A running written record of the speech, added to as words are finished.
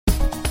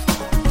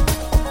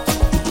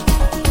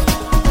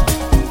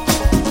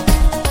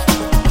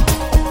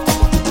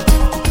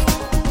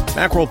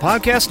Macworld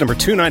Podcast number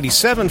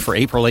 297 for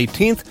April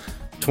 18th,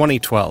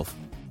 2012.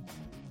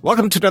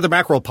 Welcome to another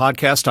Macworld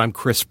Podcast. I'm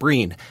Chris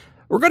Breen.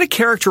 We're going to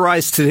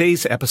characterize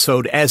today's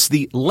episode as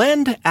the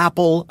Lend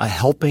Apple a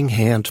Helping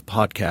Hand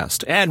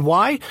podcast. And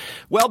why?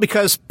 Well,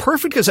 because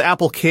perfect as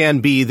Apple can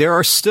be, there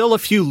are still a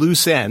few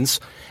loose ends,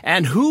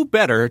 and who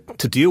better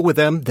to deal with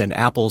them than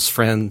Apple's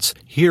friends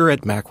here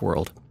at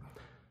Macworld?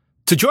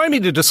 To join me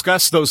to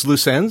discuss those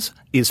loose ends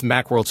is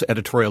Macworld's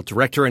editorial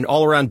director and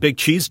all-around big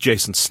cheese,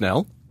 Jason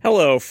Snell.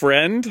 Hello,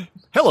 friend.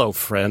 Hello,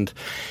 friend.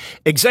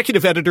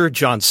 Executive editor,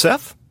 John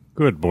Seff.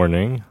 Good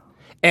morning.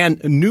 And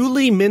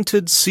newly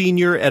minted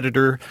senior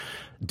editor,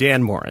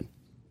 Dan Morin.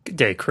 Good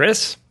day,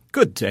 Chris.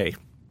 Good day.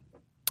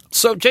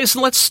 So,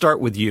 Jason, let's start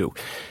with you.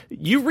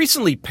 You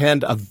recently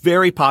penned a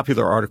very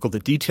popular article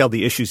that detailed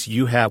the issues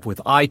you have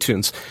with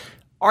iTunes.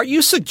 Are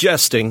you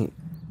suggesting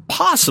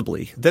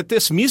possibly that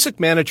this music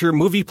manager,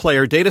 movie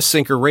player, data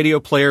syncer, radio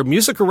player,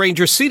 music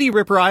arranger, CD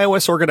ripper,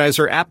 iOS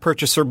organizer, app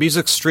purchaser,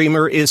 music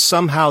streamer is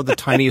somehow the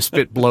tiniest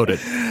bit bloated?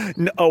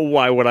 No,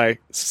 why would I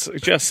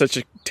suggest such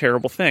a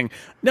terrible thing?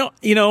 No,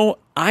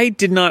 I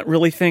did not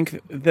really think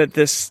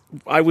that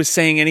I was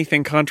saying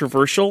anything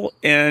controversial.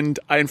 And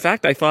in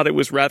fact, I thought it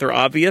was rather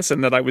obvious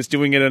and that I was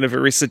doing it in a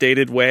very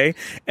sedated way.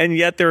 And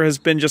yet there has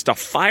been just a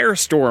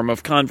firestorm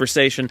of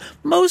conversation,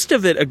 most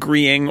of it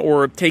agreeing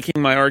or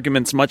taking my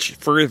arguments much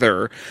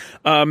further.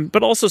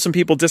 But also some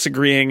people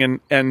disagreeing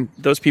and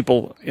those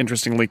people,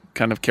 interestingly,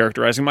 kind of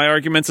characterizing my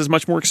arguments as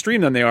much more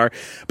extreme than they are.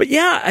 But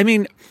yeah, I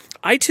mean,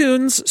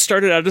 iTunes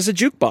started out as a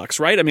jukebox,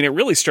 right? I mean, it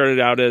really started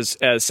out as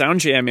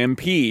SoundJam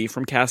MP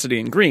from Cassidy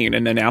and Green,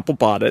 and then Apple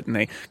bought it and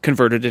they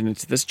converted it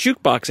into this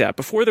jukebox app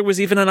before there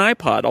was even an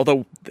iPod,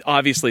 although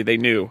obviously they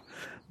knew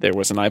there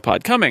was an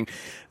iPod coming.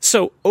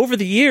 So over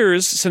the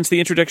years, since the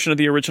introduction of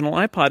the original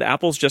iPod,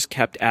 Apple's just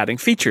kept adding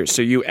features.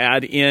 So you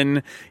add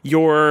in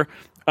your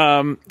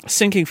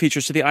syncing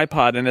features to the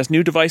iPod, and as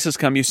new devices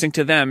come, you sync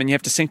to them, and you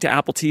have to sync to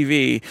Apple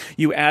TV.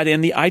 You add in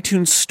the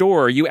iTunes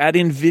Store. You add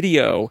in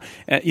video,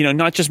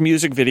 not just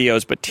music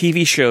videos, but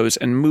TV shows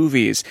and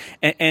movies,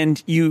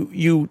 and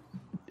you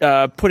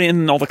put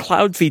in all the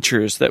cloud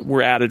features that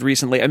were added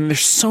recently. I mean,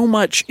 there's so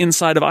much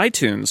inside of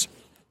iTunes,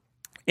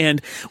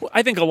 and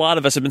I think a lot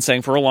of us have been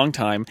saying for a long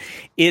time,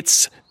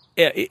 it's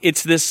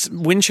this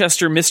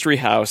Winchester mystery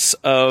house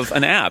of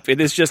an app.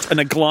 It is just an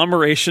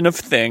agglomeration of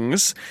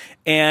things.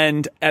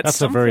 And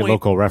that's a very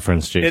local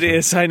reference, Jason. It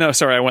is. I know.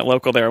 Sorry, I went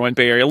local there. I went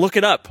Bay Area. Look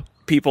it up,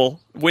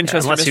 people.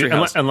 Winchester mystery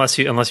house. Unless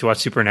you watch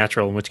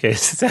Supernatural, in which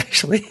case it's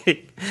actually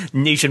a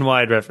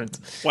nationwide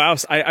reference. Wow,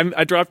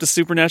 I dropped a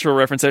Supernatural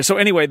reference there. So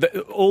anyway,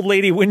 the old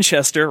lady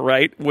Winchester,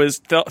 right,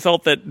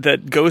 felt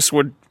that ghosts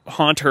would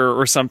haunt her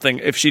or something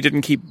if she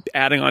didn't keep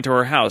adding onto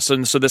her house.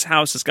 And so this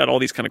house has got all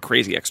these kind of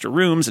crazy extra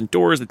rooms and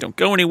doors that don't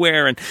go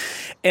anywhere. And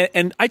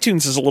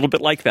iTunes is a little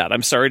bit like that.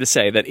 I'm sorry to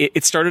say that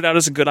it started out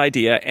as a good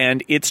idea,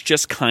 and it's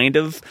just kind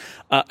of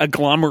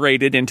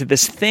agglomerated into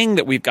this thing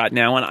that we've got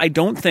now. And I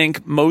don't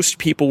think most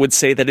people would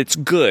say that it's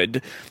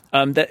good.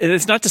 That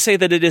it's not to say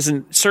that it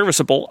isn't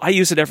serviceable. I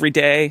use it every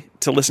day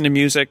to listen to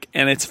music,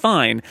 and it's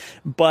fine.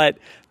 But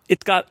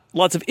it's got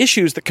lots of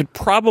issues that could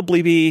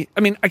probably be,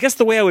 I guess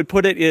the way I would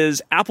put it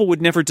is Apple would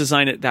never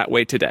design it that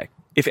way today.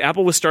 If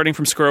Apple was starting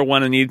from square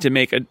one and needed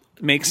to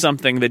make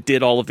something that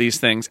did all of these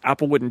things,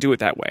 Apple wouldn't do it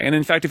that way. And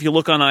in fact, if you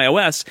look on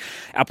iOS,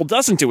 Apple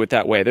doesn't do it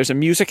that way. There's a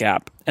music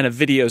app and a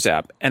videos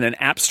app and an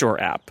App Store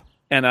app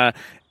and and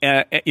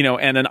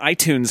an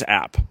iTunes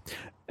app,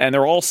 and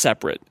they're all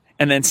separate.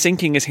 And then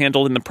syncing is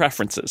handled in the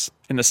preferences,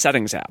 in the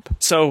settings app.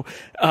 So,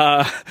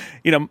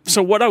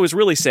 so what I was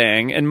really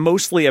saying, and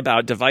mostly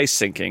about device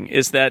syncing,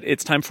 is that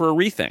it's time for a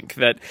rethink,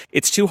 that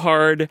it's too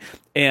hard.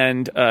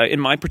 And in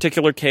my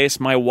particular case,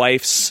 my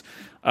wife's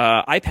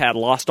iPad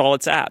lost all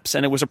its apps.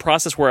 And it was a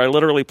process where I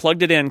literally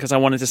plugged it in because I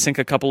wanted to sync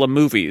a couple of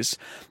movies.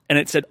 And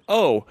it said,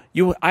 I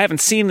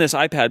haven't seen this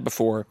iPad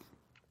before.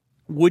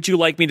 Would you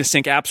like me to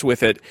sync apps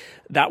with it?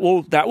 That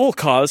will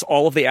cause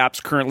all of the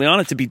apps currently on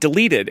it to be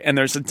deleted. And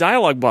there's a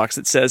dialog box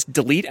that says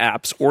delete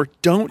apps or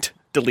don't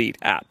delete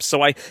apps.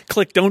 So I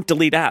click don't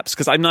delete apps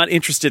because I'm not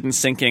interested in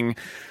syncing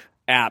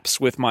apps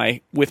with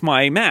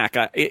my Mac.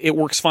 It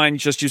works fine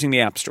just using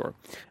the App Store.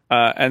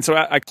 And so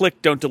I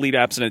clicked don't delete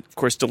apps, and it, of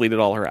course, deleted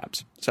all her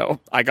apps. So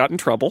I got in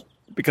trouble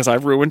because I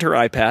ruined her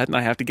iPad and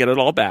I have to get it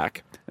all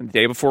back. And the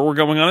day before we're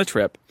going on a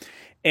trip.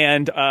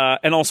 And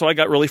also I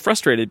got really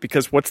frustrated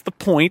because what's the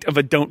point of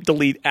a don't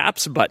delete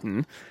apps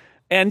button?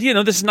 And,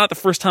 this is not the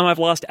first time I've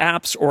lost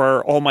apps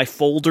or all my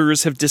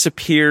folders have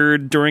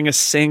disappeared during a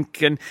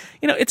sync. And,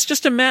 it's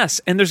just a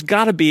mess. And there's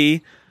got to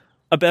be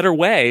a better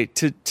way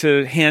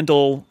to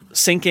handle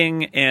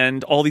syncing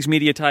and all these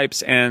media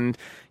types. And,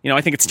 I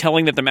think it's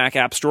telling that the Mac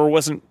App Store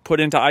wasn't put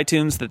into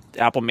iTunes, that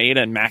Apple made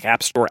a Mac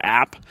App Store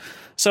app.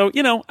 So,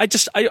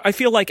 I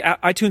feel like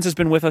iTunes has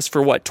been with us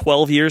for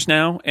 12 years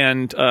now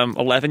and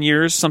 11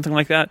 years, something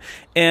like that.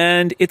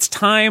 And it's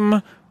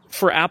time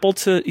for Apple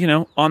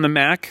to, on the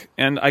Mac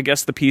and I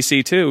guess the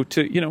PC too,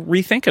 to,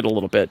 rethink it a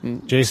little bit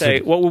and Jason,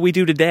 say, what will we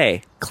do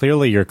today?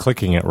 Clearly you're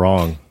clicking it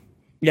wrong.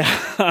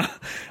 Yeah,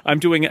 I'm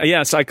doing.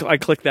 Yes, I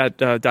click that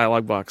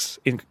dialog box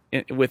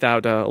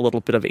without a little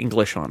bit of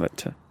English on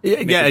it.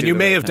 Yeah, and you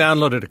may have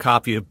downloaded a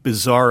copy of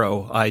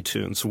Bizarro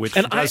iTunes, which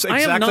does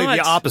exactly the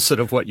opposite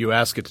of what you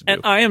ask it to do.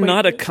 And I am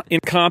not an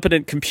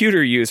incompetent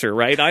computer user,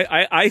 right?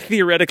 I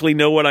theoretically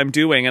know what I'm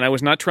doing, and I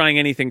was not trying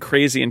anything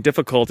crazy and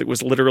difficult. It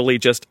was literally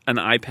just an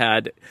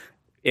iPad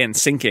and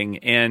syncing.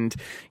 And,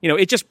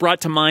 it just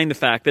brought to mind the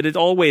fact that it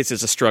always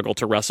is a struggle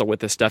to wrestle with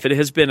this stuff. It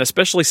has been,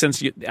 especially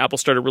since Apple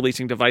started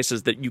releasing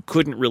devices that you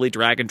couldn't really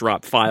drag and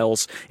drop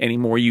files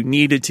anymore. You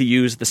needed to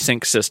use the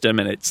sync system,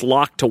 and it's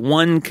locked to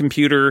one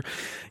computer,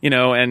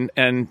 and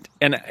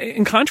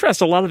in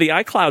contrast, a lot of the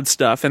iCloud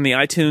stuff and the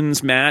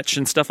iTunes Match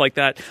and stuff like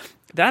that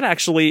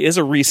actually is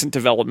a recent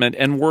development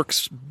and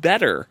works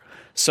better.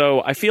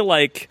 So I feel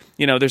like,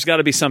 there's got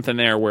to be something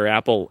there where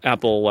Apple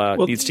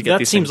needs to get these things.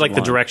 That seems like the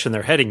direction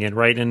they're heading in,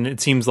 right? And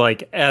it seems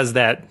like as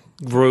that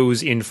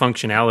grows in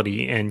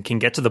functionality and can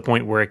get to the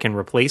point where it can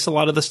replace a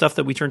lot of the stuff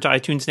that we turn to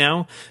iTunes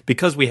now,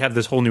 because we have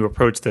this whole new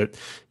approach that,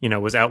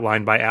 was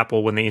outlined by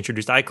Apple when they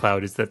introduced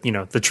iCloud, is that,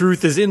 the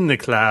truth is in the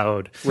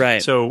cloud.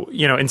 Right. So,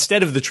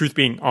 instead of the truth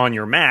being on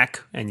your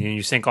Mac and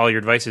you sync all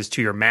your devices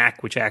to your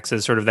Mac, which acts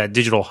as sort of that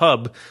digital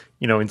hub,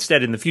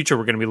 instead in the future,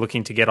 we're going to be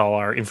looking to get all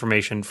our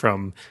information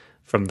from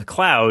the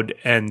cloud.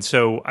 And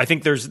so I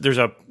think there's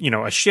a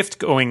shift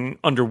going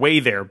underway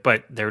there,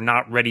 but they're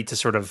not ready to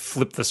sort of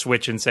flip the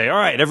switch and say, all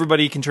right,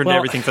 everybody can turn to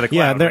everything for the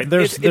cloud. Yeah,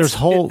 there's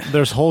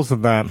holes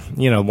in that.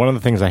 One of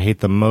the things I hate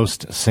the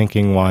most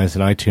syncing wise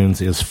in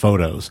iTunes is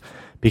photos,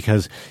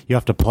 because you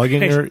have to plug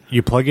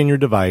in your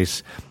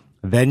device,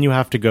 then you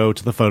have to go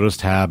to the Photos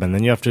tab, and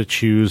then you have to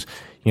choose,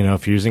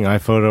 if you're using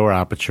iPhoto or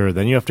Aperture,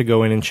 then you have to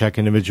go in and check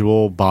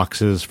individual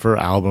boxes for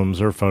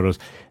albums or photos.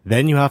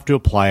 Then you have to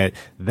apply it.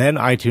 Then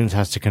iTunes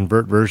has to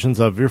convert versions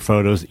of your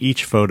photos,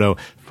 each photo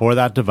for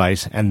that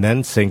device, and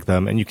then sync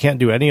them. And you can't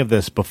do any of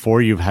this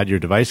before you've had your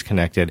device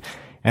connected.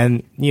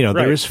 And,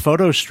 there is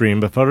PhotoStream,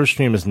 but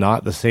PhotoStream is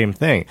not the same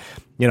thing.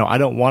 I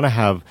don't want to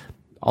have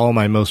all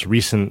my most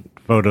recent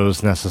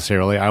photos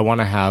necessarily. I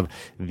want to have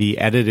the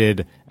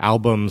edited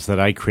albums that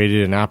I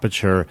created in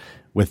Aperture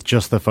with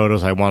just the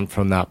photos I want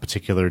from that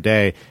particular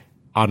day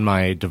on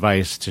my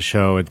device to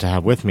show and to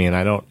have with me.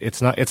 And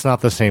it's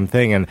not the same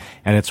thing. And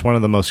it's one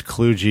of the most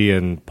kludgy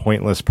and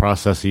pointless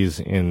processes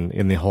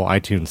in the whole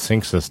iTunes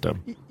sync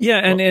system. Yeah.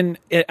 And in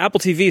Apple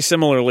TV,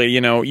 similarly,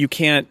 you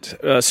can't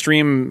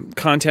stream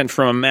content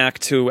from a Mac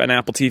to an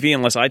Apple TV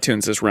unless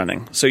iTunes is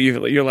running. So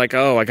you're like,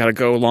 oh, I got to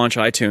go launch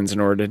iTunes in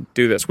order to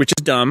do this, which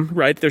is dumb,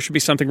 right? There should be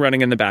something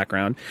running in the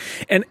background.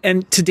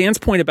 And to Dan's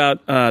point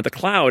about the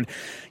cloud,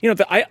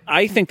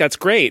 I think that's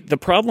great. The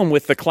problem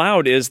with the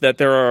cloud is that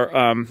there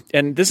are,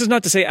 and this is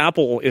not to say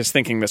Apple is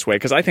thinking this way,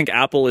 because I think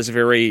Apple is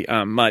very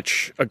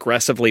much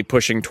aggressively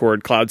pushing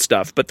toward cloud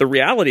stuff. But the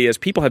reality is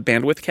people have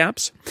bandwidth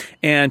caps,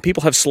 and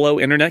people have slow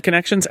internet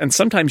connections, and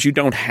sometimes you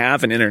don't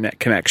have an internet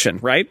connection,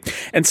 right?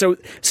 And so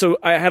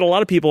I had a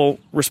lot of people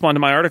respond to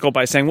my article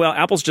by saying, well,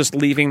 Apple's just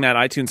leaving that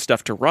iTunes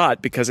stuff to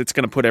rot because it's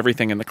going to put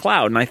everything in the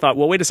cloud. And I thought,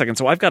 well, wait a second.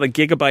 So I've got a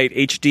gigabyte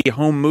HD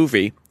home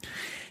movie.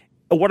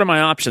 What are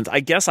my options? I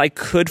guess I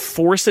could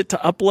force it to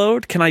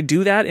upload. Can I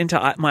do that into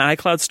my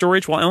iCloud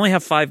storage? Well, I only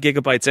have 5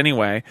 gigabytes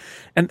anyway.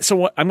 And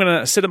so I'm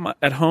going to sit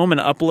at home and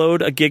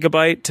upload a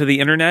gigabyte to the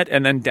internet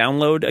and then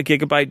download a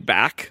gigabyte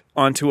back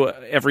onto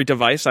every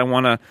device I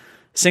want to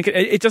sync it.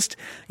 It just,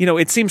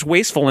 it seems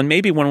wasteful. And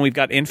maybe when we've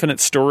got infinite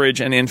storage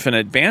and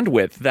infinite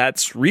bandwidth,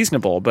 that's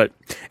reasonable. But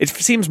it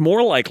seems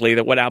more likely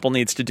that what Apple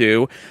needs to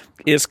do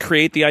is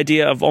create the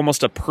idea of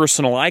almost a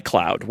personal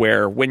iCloud,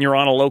 where when you're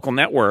on a local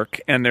network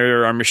and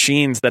there are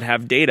machines that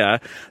have data,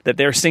 that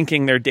they're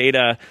syncing their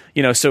data,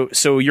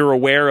 so you're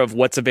aware of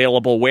what's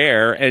available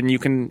where, and you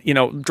can,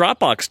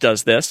 Dropbox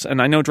does this,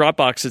 and I know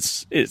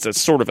Dropbox is a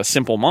sort of a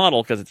simple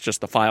model because it's just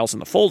the files in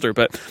the folder,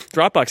 but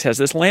Dropbox has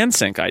this LAN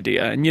sync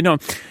idea, and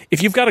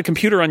if you've got a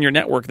computer on your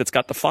network that's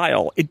got the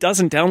file, it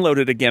doesn't download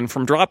it again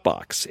from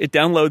Dropbox. It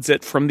downloads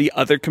it from the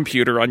other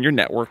computer on your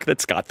network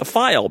that's got the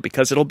file,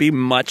 because it'll be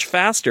much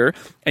faster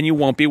and you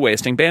won't be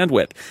wasting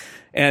bandwidth.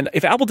 And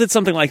if Apple did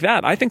something like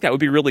that, I think that would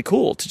be really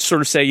cool to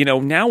sort of say,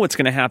 now what's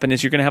going to happen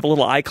is you're going to have a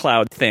little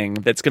iCloud thing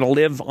that's going to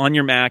live on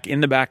your Mac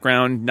in the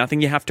background, nothing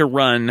you have to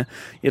run.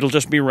 It'll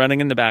just be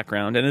running in the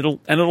background, and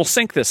it'll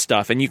sync this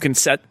stuff, and you can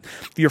set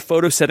your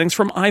photo settings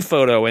from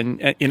iPhoto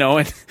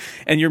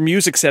and your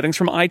music settings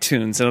from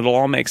iTunes, and it'll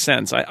all make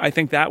sense. I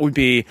think that would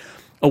be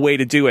a way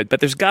to do it, but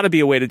there's got to be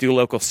a way to do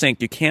local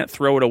sync. You can't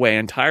throw it away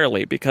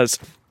entirely, because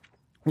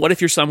what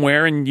if you're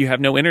somewhere and you have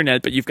no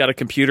internet, but you've got a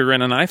computer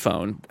and an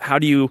iPhone? How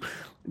do you,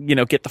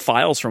 get the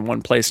files from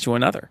one place to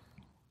another?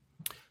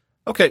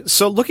 Okay,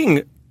 so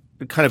looking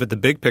kind of at the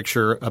big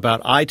picture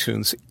about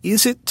iTunes,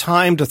 is it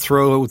time to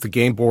throw the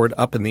game board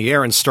up in the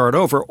air and start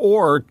over,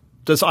 or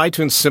does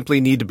iTunes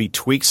simply need to be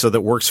tweaked so that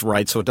it works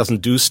right, so it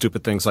doesn't do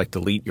stupid things like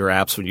delete your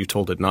apps when you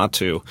told it not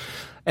to?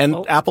 And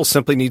Apple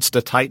simply needs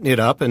to tighten it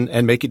up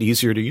and make it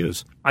easier to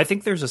use. I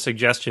think there's a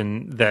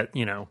suggestion that,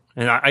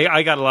 and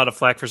I got a lot of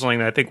flack for something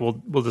that I think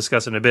we'll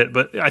discuss in a bit,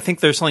 but I think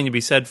there's something to be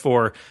said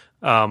for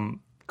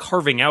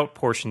carving out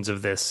portions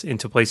of this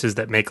into places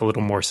that make a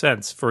little more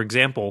sense. For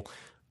example,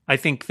 I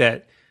think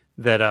that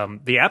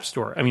the App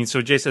Store, I mean, so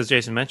as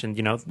Jason mentioned,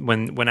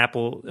 when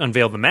Apple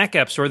unveiled the Mac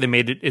App Store, they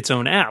made it its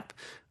own app.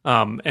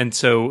 And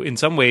so in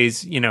some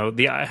ways,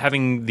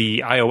 having the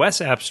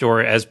iOS App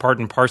Store as part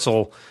and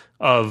parcel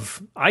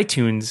of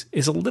iTunes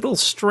is a little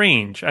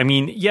strange. I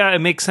mean, yeah, it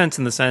makes sense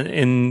from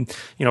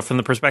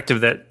the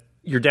perspective that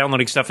you're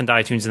downloading stuff into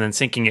iTunes and then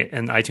syncing it,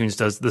 and iTunes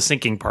does the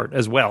syncing part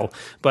as well.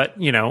 But,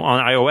 on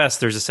iOS,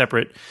 there's a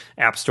separate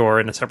App Store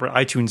and a separate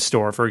iTunes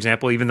Store, for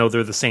example, even though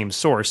they're the same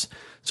source.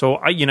 So,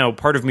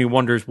 part of me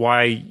wonders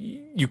why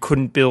you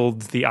couldn't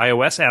build the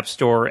iOS App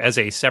Store as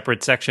a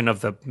separate section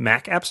of the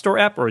Mac App Store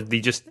app, or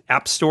the just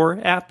App Store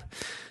app,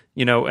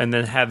 and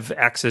then have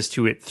access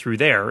to it through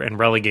there and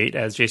relegate,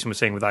 as Jason was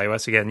saying with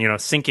iOS again,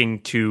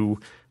 syncing to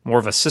more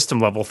of a system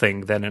level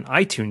thing than an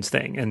iTunes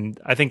thing. And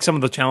I think some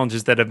of the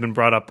challenges that have been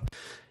brought up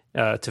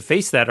to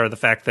face that are the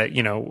fact that,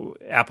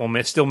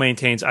 Apple still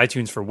maintains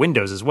iTunes for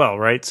Windows as well,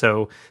 right?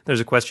 So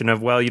there's a question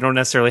of, well, you don't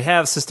necessarily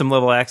have system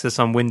level access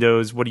on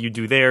Windows. What do you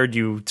do there? Do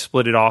you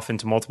split it off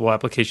into multiple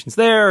applications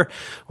there?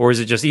 Or is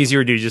it just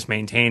easier to just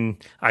maintain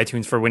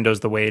iTunes for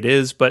Windows the way it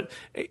is? But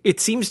it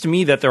seems to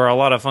me that there are a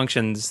lot of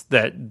functions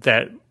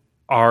that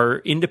are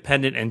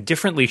independent and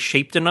differently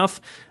shaped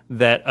enough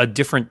that a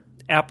different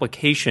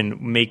application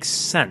makes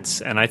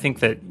sense. And I think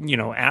that,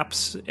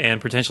 apps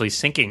and potentially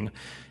syncing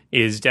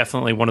is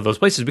definitely one of those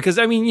places, because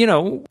I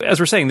mean, as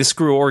we're saying, this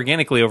grew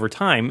organically over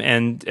time.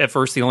 And at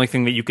first, the only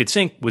thing that you could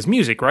sync was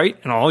music, right?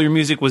 And all your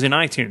music was in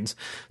iTunes.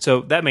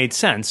 So that made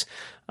sense.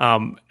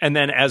 And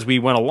then as we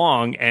went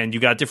along and you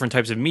got different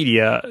types of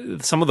media,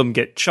 some of them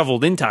get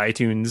shoveled into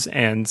iTunes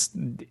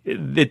and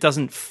it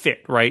doesn't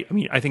fit, right? I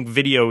mean, I think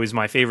video is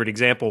my favorite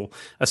example,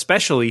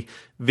 especially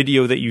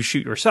video that you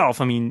shoot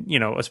yourself. I mean,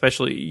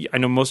 especially, I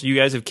know most of you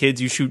guys have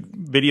kids, you shoot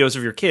videos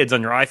of your kids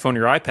on your iPhone or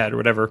your iPad or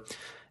whatever.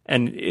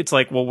 And it's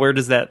like, well, where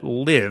does that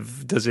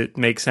live? Does it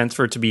make sense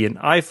for it to be an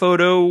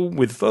iPhoto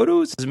with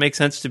photos? Does it make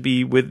sense to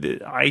be with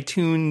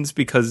iTunes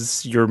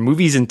because your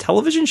movies and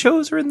television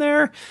shows are in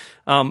there?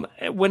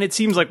 When it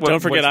seems like don't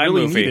forget what's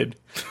really iMovie. Needed,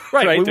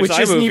 right? Which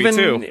isn't iMovie even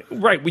too.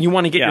 Right when you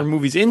want to get your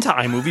movies into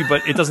iMovie,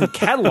 but it doesn't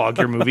catalog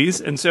your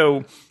movies, and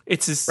so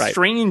it's a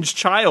strange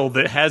child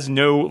that has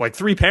no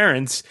 3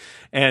 parents.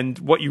 And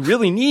what you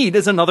really need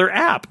is another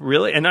app,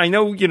 really. And I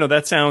know,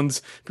 that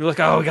sounds, people are like,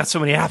 oh, we got so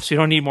many apps, we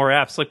don't need more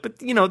apps. But,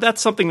 that's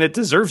something that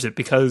deserves it,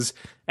 because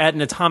at an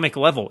atomic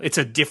level, it's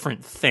a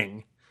different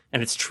thing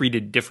and it's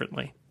treated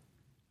differently.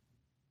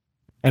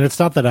 And it's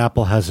not that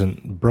Apple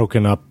hasn't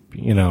broken up,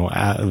 done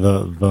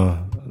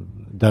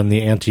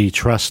the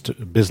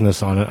antitrust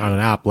business on an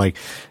app. Like,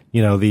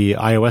 the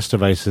iOS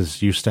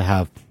devices used to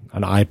have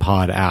an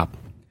iPod app,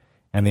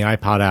 and the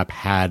iPod app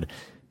had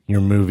your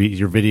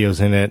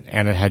videos in it,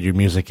 and it had your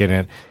music in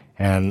it.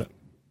 And,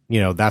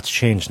 that's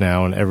changed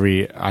now, and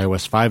every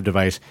iOS 5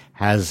 device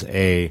has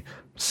a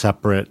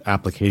separate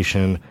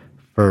application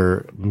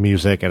for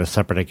music and a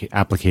separate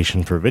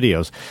application for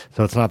videos.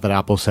 So it's not that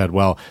Apple said,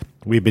 well,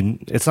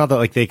 it's not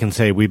that they can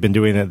say we've been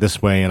doing it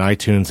this way in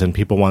iTunes and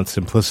people want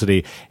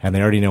simplicity and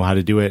they already know how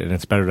to do it and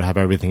it's better to have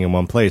everything in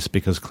one place,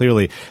 because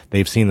clearly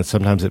they've seen that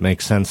sometimes it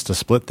makes sense to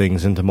split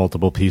things into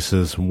multiple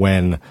pieces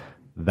when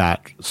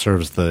that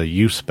serves the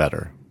use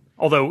better.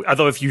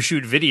 Although if you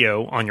shoot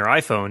video on your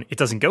iPhone, it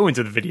doesn't go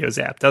into the Videos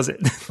app, does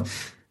it?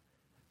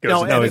 It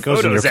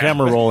goes in your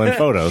camera roll in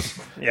Photos.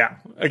 Yeah,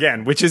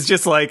 again, which is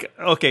just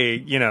okay,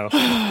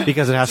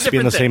 because it has to be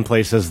in the same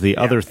place as the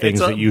other things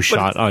that you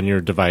shot on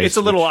your device. It's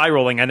a little eye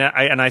rolling, and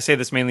I say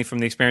this mainly from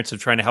the experience of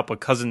trying to help a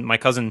cousin. My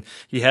cousin,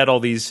 he had all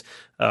these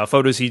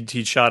photos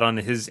he'd shot on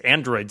his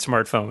Android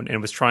smartphone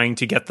and was trying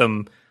to get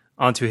them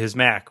onto his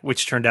Mac,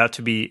 which turned out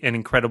to be an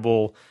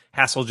incredible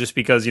hassle just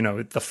because,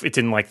 it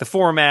didn't like the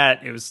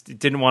format. It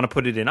didn't want to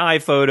put it in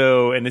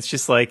iPhoto. And it's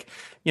just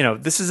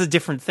this is a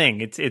different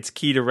thing. It's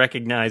key to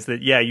recognize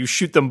that, you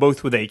shoot them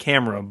both with a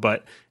camera,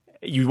 but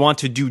you want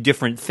to do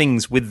different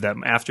things with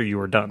them after you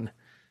are done.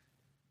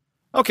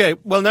 Okay,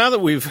 well, now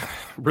that we've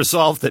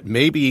resolved that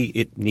maybe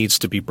it needs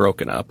to be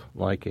broken up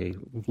like a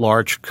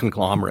large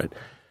conglomerate,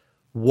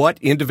 what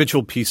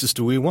individual pieces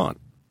do we want?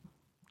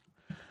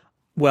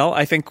 Well,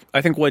 I think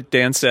what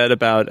Dan said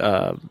about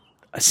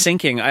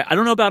syncing, I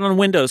don't know about on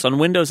Windows. On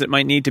Windows, it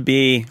might need to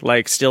be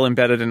still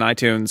embedded in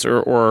iTunes,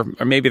 or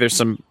maybe there's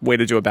some way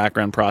to do a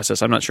background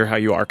process. I'm not sure how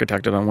you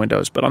architect it on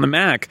Windows, but on the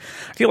Mac,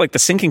 I feel like the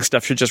syncing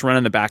stuff should just run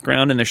in the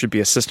background, and there should be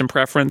a system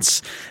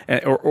preference,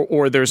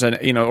 or there's an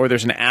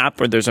app,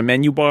 or there's a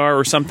menu bar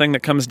or something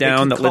that comes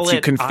down that lets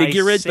you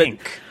configure it.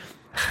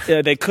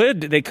 But they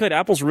could.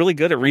 Apple's really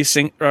good at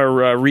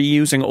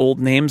reusing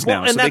old names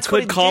now, so they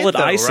could call it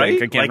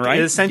iSync again, right?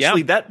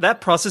 Essentially, that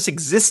process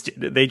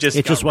existed. It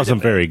just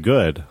wasn't very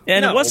good,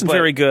 and it wasn't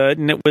very good,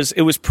 and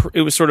it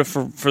was sort of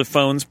for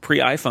phones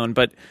pre-iPhone.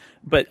 But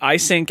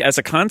iSync as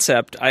a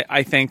concept,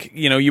 I think,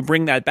 you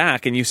bring that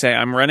back and you say,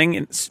 I'm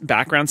running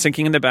background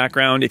syncing in the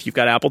background. If you've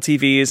got Apple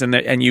TVs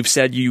and you've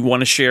said you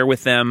want to share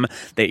with them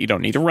that you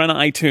don't need to run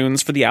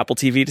iTunes for the Apple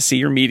TV to see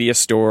your media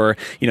store.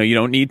 You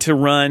don't need to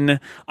run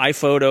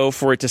iPhoto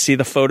for it to see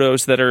the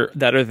photos that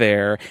are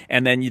there.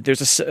 And then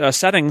there's a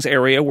settings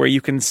area where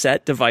you can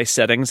set device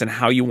settings and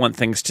how you want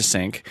things to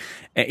sync.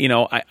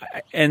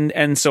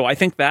 And so I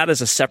think that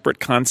as a separate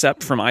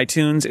concept from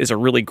iTunes is a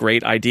really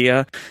great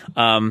idea.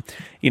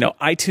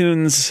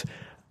 iTunes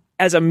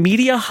as a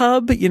media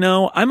hub,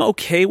 I'm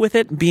okay with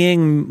it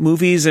being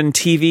movies and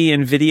TV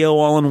and video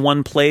all in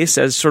one place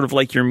as sort of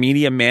like your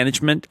media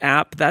management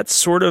app. That's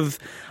sort of,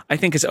 I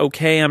think, is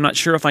okay. I'm not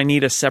sure if I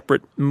need a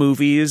separate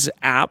movies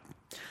app.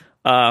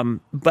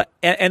 But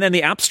then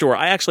the App Store,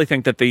 I actually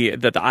think that the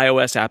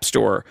iOS App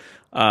Store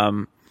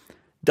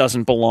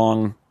doesn't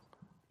belong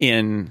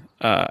in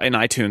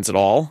iTunes at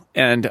all,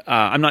 and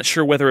I'm not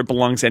sure whether it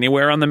belongs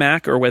anywhere on the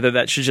Mac or whether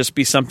that should just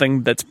be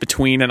something that's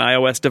between an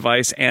iOS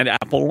device and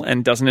Apple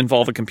and doesn't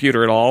involve a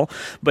computer at all.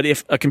 But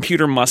if a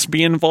computer must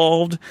be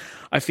involved,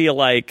 I feel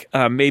like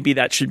maybe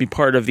that should be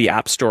part of the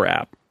App Store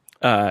app.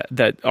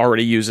 That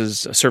already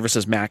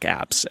services Mac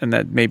apps, and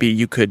that maybe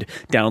you could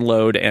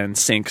download and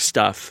sync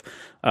stuff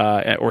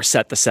or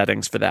set the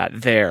settings for that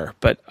there.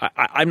 But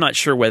I'm not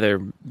sure whether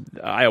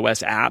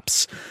iOS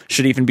apps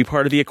should even be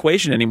part of the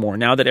equation anymore.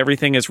 Now that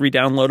everything is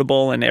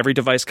re-downloadable and every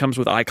device comes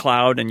with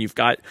iCloud, and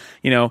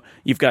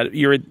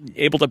you're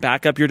able to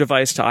back up your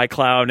device to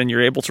iCloud and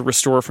you're able to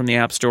restore from the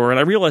App Store.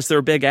 And I realize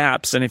they're big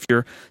apps, and if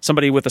you're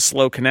somebody with a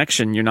slow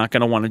connection, you're not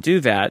going to want to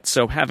do that.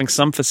 So having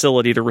some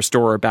facility to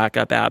restore or back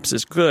up apps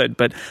is good.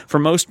 But for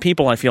most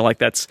people, I feel like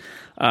that's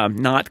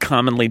not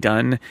commonly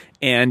done,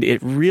 and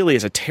it really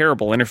is a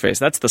terrible interface.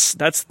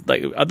 That's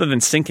like, other than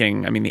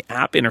syncing, I mean, the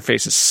app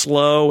interface is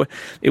slow.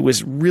 It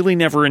was really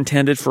never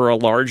intended for a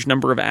large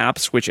number of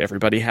apps, which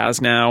everybody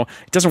has now.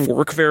 It doesn't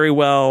work very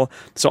well,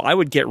 so I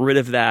would get rid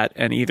of that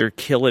and either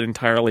kill it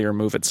entirely or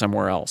move it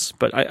somewhere else.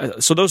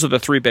 But so those are the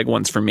three big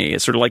ones for me.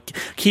 It's sort of like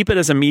keep it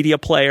as a media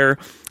player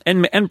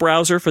and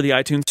browser for the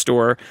iTunes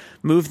Store,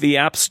 move the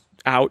apps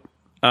out,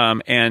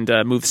 and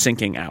move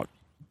syncing out.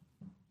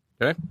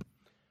 Okay.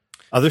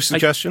 Other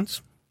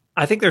suggestions?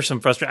 I think there's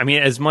some frustration. I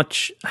mean, as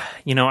much,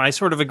 I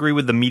sort of agree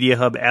with the Media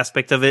Hub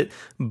aspect of it,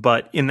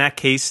 but in that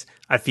case,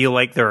 I feel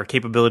like there are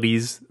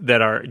capabilities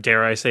that are,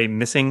 dare I say,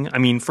 missing. I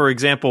mean, for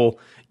example,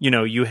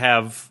 you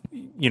have,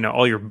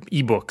 all your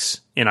ebooks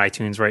in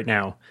iTunes right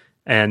now,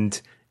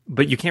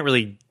 but you can't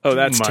really do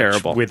that's much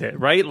terrible. with it,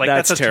 right? Like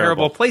that's a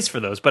terrible place for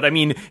those. But I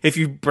mean, if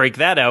you break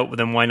that out,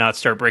 then why not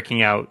start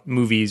breaking out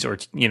movies or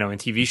and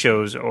TV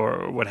shows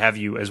or what have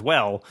you as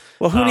well?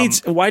 Well,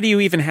 why do you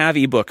even have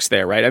ebooks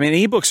there, right? I mean,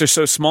 ebooks are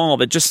so small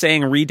that just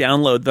saying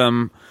re-download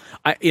them.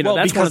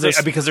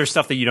 That's because there's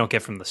stuff that you don't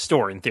get from the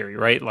store in theory,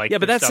 right? Like, yeah,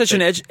 but that's such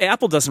an edge.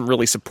 Apple doesn't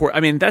really support.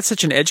 I mean, that's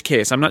such an edge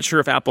case. I'm not sure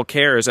if Apple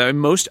cares. I mean,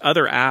 most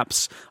other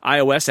apps,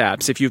 iOS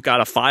apps, if you've got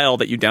a file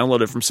that you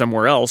downloaded from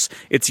somewhere else,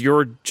 it's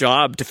your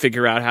job to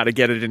figure out how to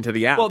get it into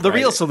the app. Well, the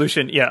real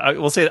solution,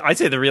 I'd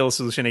say the real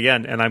solution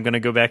again, and I'm going to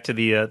go back to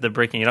the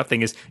breaking it up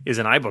thing is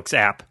an iBooks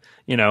app.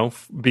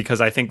 Because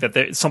I think that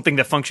there's something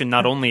that functioned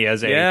not only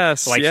as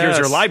here's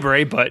your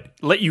library, but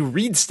let you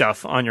read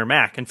stuff on your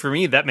Mac. And for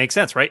me, that makes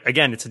sense, right?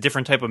 Again, it's a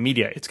different type of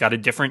media. It's got a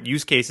different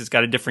use case. It's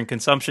got a different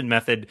consumption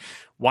method.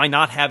 Why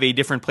not have a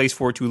different place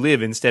for it to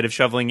live instead of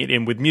shoveling it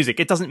in with music?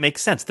 It doesn't make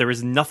sense. There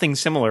is nothing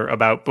similar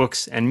about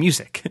books and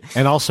music.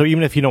 And also,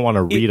 even if you don't want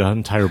to read an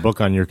entire book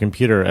on your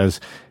computer,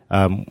 as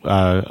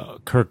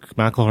Kirk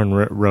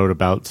McElhorn wrote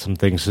about some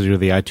things to do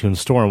with the iTunes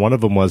Store, and one of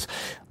them was,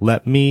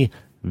 let me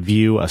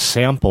view a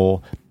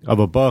sample of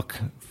a book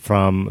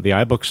from the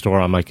iBook store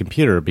on my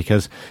computer,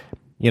 because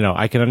he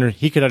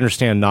could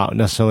understand not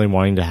necessarily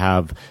wanting to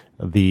have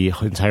the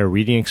entire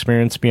reading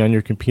experience be on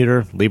your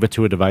computer. Leave it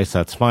to a device,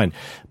 that's fine.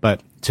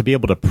 But to be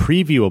able to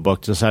preview a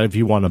book to decide if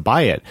you want to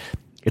buy it,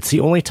 it's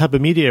the only type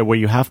of media where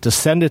you have to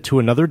send it to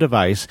another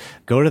device,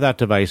 go to that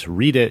device,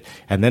 read it,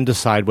 and then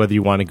decide whether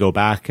you want to go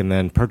back and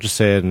then purchase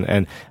it.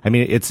 And I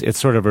mean, it's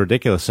sort of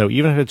ridiculous. So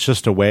even if it's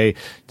just a way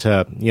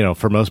to,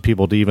 for most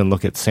people to even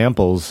look at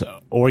samples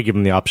or give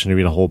them the option to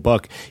read a whole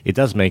book, it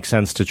does make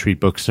sense to treat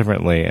books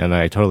differently. And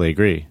I totally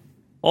agree.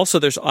 Also,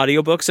 there's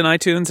audiobooks in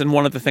iTunes. And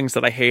one of the things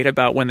that I hate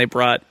about when they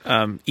brought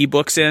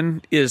ebooks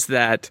in is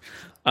that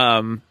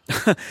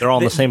they're all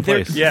in the same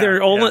place.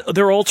 They're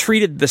all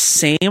treated the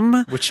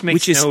same,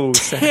 which is no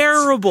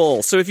terrible.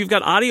 Sense. So if you've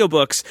got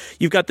audiobooks,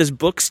 you've got this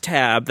books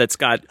tab that's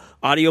got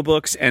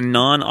audiobooks and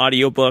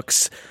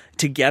non-audiobooks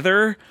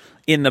together.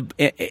 Again,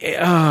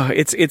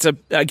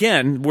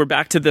 we're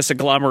back to this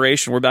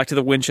agglomeration. We're back to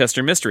the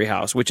Winchester Mystery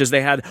House, which is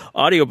they had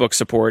audiobook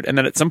support, and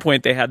then at some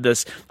point they had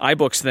this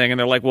iBooks thing, and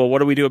they're like, well, what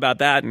do we do about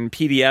that? And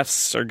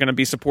PDFs are going to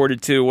be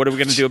supported too. What are we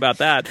going to do about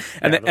that?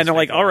 And they're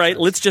like, all right,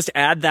 let's just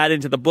add that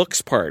into the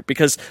books part,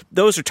 because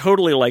those are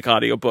totally like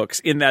audiobooks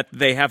in that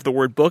they have the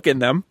word book in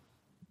them.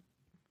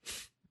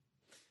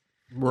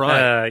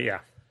 Right. Yeah.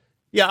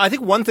 Yeah, I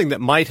think one thing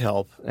that might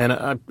help, and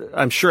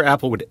I'm sure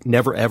Apple would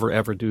never, ever,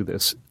 ever do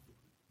this,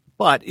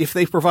 But if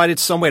they provided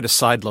some way to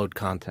sideload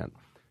content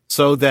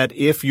so that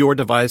if your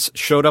device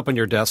showed up on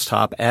your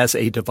desktop as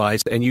a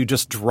device and you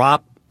just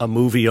drop a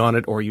movie on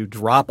it or you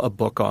drop a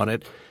book on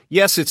it,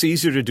 yes, it's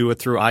easier to do it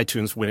through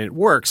iTunes when it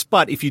works.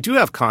 But if you do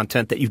have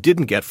content that you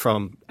didn't get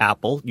from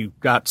Apple, you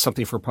got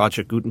something from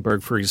Project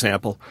Gutenberg, for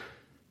example,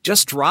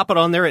 just drop it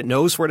on there. It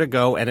knows where to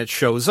go and it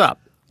shows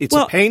up. It's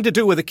a pain to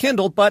do with a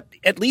Kindle, but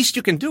at least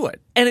you can do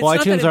it. And it's not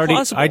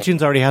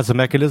iTunes already has a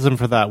mechanism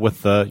for that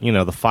with the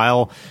the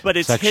file but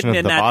it's section hidden at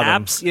in the that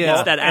bottom. apps, Yeah,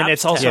 it's that and apps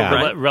it's also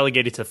tab,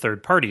 relegated to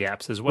third-party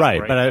apps as well.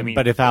 Right,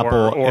 but if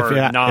Apple or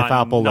if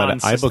Apple let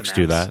non-system iBooks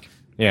do apps. that,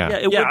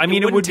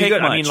 it would be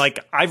good. Much. I mean, like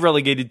I've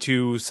relegated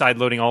to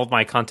sideloading all of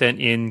my content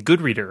in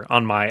Goodreader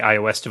on my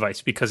iOS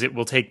device because it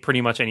will take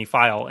pretty much any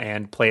file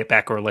and play it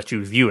back or let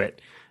you view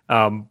it.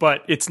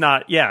 But it's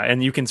not,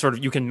 and you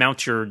can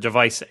mount your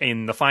device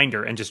in the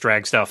Finder and just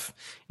drag stuff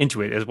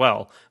into it as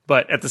well.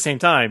 But at the same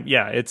time,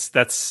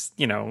 that's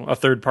a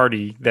third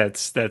party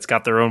that's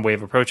got their own way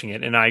of approaching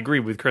it. And I agree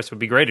with Chris. It would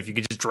be great if you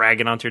could just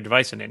drag it onto your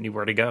device and it knew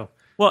where to go.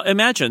 Well,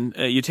 imagine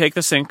you take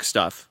the sync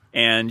stuff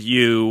and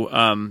you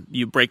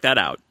break that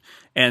out.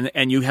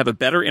 And you have a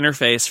better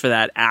interface for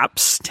that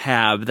apps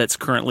tab that's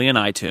currently in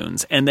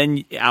iTunes. And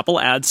then Apple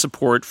adds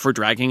support for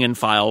dragging in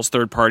files,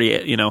 third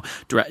party,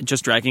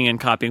 just dragging and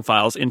copying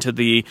files into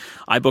the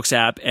iBooks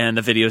app and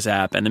the Videos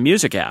app and the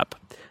Music app.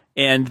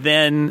 And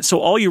then,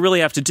 so all you really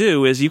have to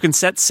do is you can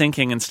set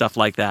syncing and stuff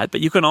like that, but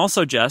you can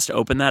also just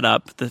open that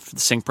up, the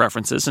sync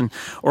preferences,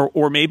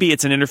 or maybe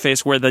it's an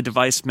interface where the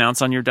device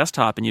mounts on your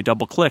desktop and you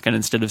double click, and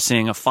instead of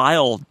seeing a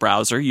file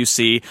browser, you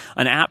see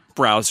an app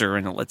browser,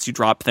 and it lets you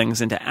drop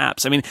things into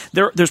apps. I mean,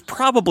 there's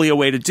probably a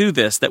way to do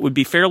this that would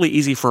be fairly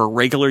easy for a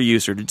regular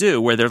user to do,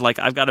 where they're like,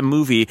 I've got a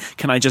movie,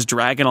 can I just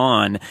drag it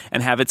on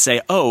and have it say,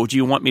 oh, do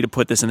you want me to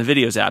put this in the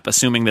Videos app?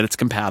 Assuming that it's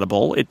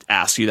compatible, it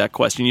asks you that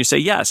question. You say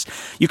yes.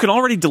 You can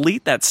already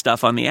delete that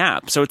stuff on the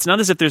app. So it's not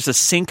as if there's a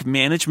sync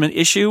management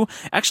issue.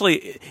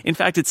 Actually, in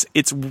fact,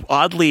 it's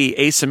oddly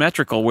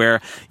asymmetrical,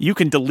 where you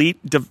can delete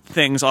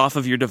things off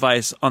of your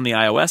device on the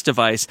iOS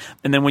device,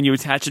 and then when you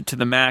attach it to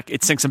the Mac,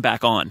 it syncs them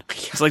back on.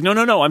 It's like,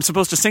 no, I'm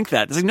supposed to sync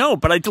that. It's like, no,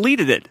 but I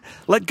deleted it.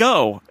 Let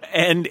go.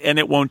 And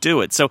it won't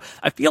do it. So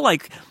I feel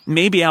like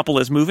maybe Apple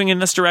is moving in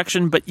this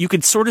direction, but you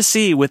could sort of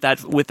see with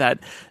that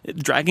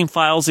dragging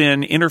files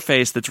in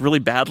interface that's really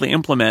badly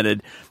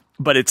implemented,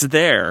 but it's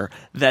there,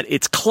 that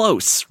it's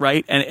close,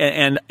 right?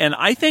 And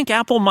I think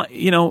Apple might,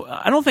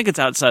 I don't think it's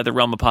outside the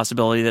realm of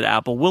possibility that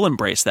Apple will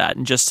embrace that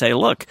and just say,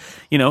 look,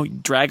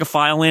 drag a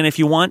file in if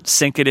you want,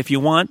 sync it if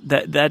you want.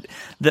 That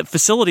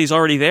facility is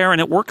already there,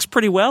 and it works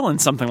pretty well in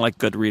something like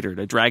Goodreader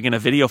to drag in a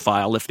video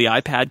file. If the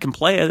iPad can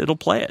play it, it'll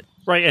play it.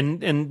 Right,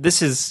 and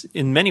this is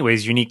in many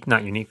ways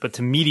not unique, but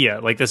to media.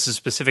 Like, this is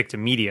specific to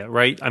media,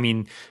 right? I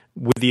mean,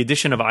 with the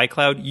addition of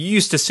iCloud, you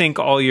used to sync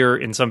all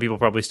and some people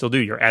probably still do,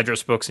 your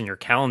address books and your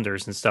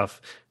calendars and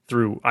stuff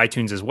through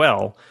iTunes as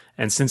well.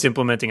 And since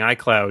implementing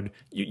iCloud,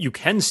 you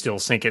can still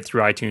sync it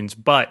through iTunes.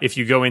 But if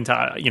you go into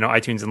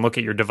iTunes and look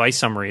at your device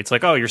summary, it's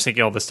like, oh, you're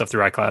syncing all this stuff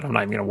through iCloud. I'm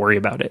not even going to worry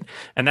about it.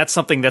 And that's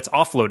something that's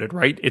offloaded,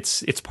 right?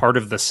 It's part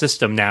of the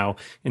system now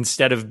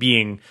instead of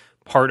being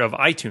part of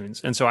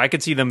iTunes. And so I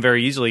could see them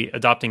very easily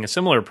adopting a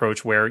similar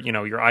approach where,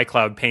 your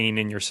iCloud pane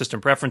in your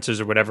system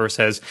preferences or whatever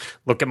says,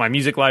 look at my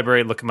music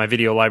library, look at my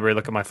video library,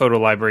 look at my photo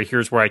library.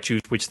 Here's where I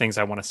choose which things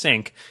I want to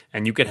sync.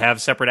 And you could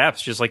have separate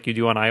apps just like you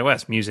do on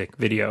iOS, music,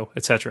 video,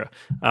 etc.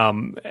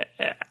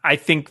 I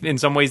think in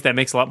some ways that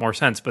makes a lot more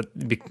sense, but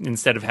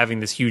instead of having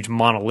this huge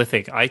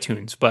monolithic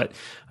iTunes, but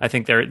I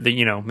think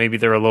maybe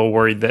they're a little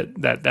worried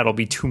that'll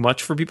be too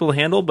much for people to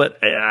handle, but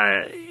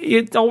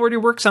it already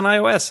works on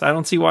iOS. I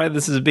don't see why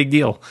this is a big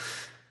deal.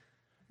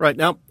 Right.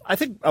 Now, I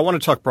think I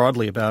want to talk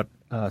broadly about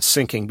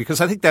syncing, because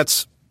I think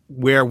that's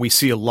where we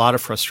see a lot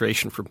of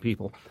frustration from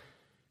people.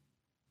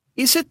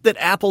 Is it that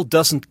Apple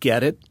doesn't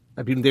get it?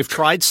 I mean, they've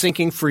tried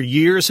syncing for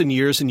years and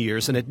years and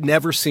years, and it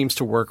never seems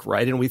to work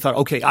right. And we thought,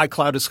 okay,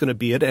 iCloud is going to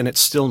be it, and it's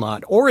still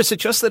not. Or is it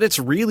just that it's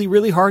really,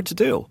 really hard to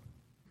do?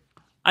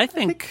 I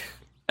think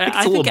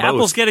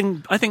Apple's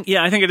getting. I think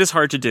it is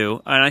hard to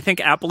do, and I think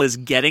Apple is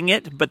getting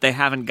it, but they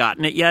haven't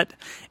gotten it yet.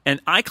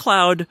 And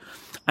iCloud,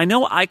 I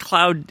know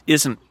iCloud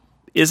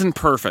isn't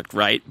perfect,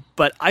 right?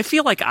 But I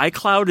feel like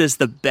iCloud is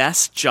the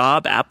best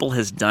job Apple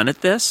has done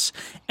at this,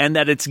 and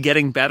that it's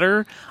getting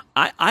better.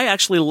 I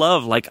actually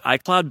love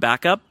iCloud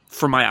backup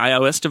for my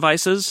iOS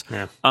devices.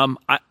 Yeah.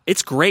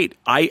 It's great.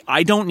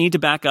 I don't need to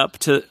back up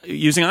to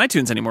using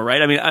iTunes anymore,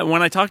 right? I mean,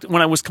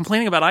 when I was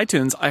complaining about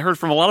iTunes, I heard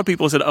from a lot of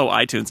people who said, oh,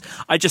 iTunes.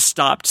 I just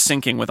stopped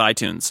syncing with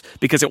iTunes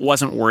because it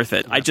wasn't worth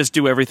it. Yeah. I just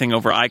do everything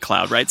over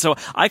iCloud, right? So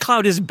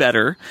iCloud is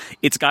better.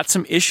 It's got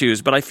some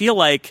issues, but I feel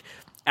like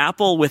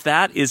Apple with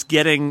that is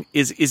getting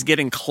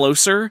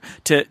closer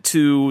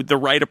to the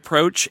right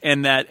approach,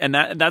 and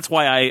that's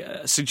why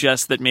I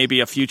suggest that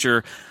maybe a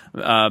future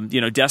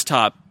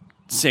desktop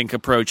sync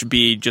approach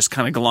be just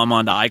kind of glom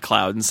onto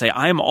iCloud and say,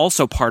 I am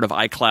also part of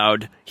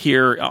iCloud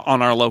here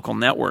on our local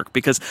network?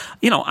 Because,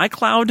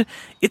 iCloud,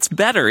 it's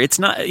better. It's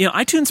not,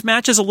 iTunes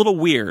Match is a little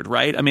weird,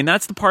 right? I mean,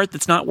 that's the part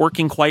that's not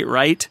working quite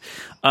right.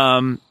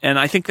 And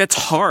I think that's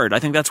hard. I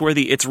think that's where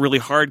it's really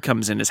hard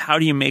comes in, is how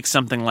do you make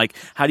something like,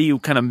 how do you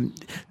kind of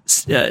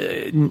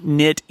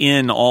knit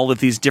in all of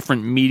these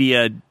different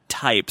media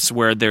types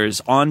where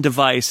there's on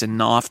device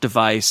and off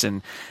device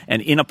and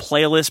in a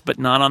playlist but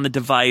not on the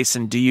device,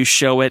 and do you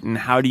show it and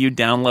how do you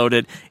download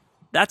it?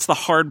 That's the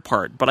hard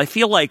part. But I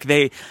feel like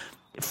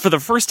for the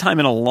first time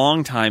in a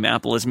long time,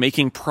 Apple is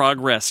making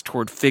progress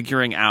toward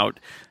figuring out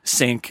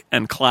sync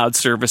and cloud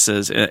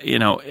services,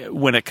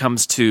 when it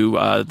comes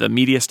to the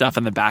media stuff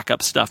and the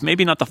backup stuff.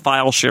 Maybe not the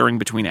file sharing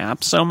between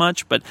apps so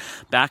much, but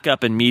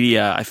backup and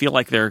media, I feel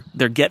like they're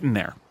getting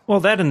there. Well,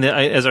 that and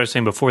as I was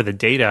saying before, the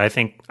data, I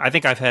think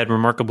I've had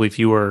remarkably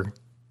fewer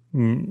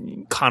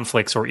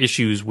conflicts or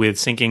issues with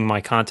syncing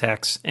my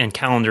contacts and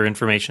calendar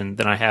information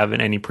than I have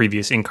in any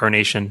previous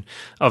incarnation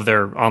of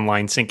their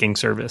online syncing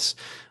service.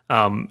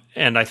 And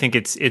I think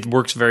it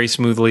works very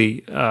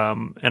smoothly.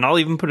 And I'll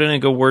even put in a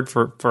good word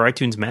for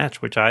iTunes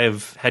Match, which I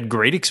have had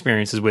great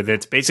experiences with.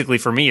 It's basically,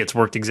 for me, it's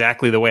worked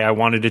exactly the way I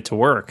wanted it to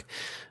work.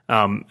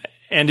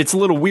 And it's a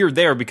little weird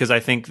there because I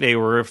think they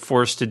were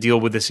forced to deal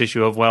with this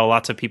issue of, well,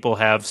 lots of people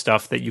have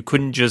stuff that you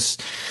couldn't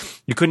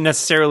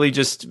necessarily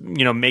just,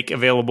 make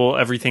available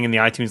everything in the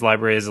iTunes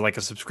library as like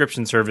a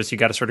subscription service. You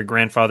got to sort of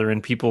grandfather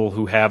in people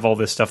who have all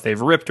this stuff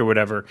they've ripped or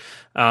whatever.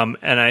 And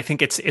I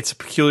think it's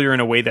peculiar in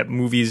a way that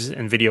movies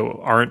and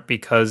video aren't,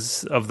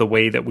 because of the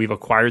way that we've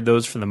acquired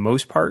those for the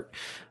most part.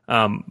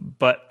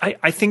 But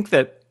I think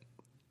that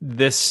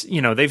this,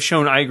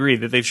 I agree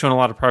that they've shown a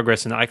lot of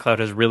progress, and iCloud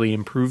has really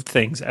improved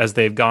things as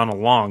they've gone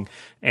along.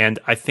 And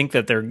I think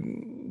that they're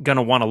going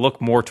to want to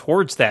look more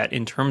towards that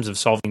in terms of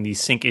solving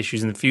these sync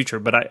issues in the future.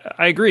 But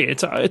I agree,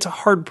 it's a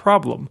hard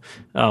problem.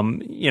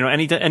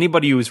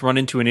 Anybody who's run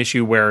into an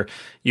issue where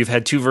you've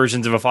had two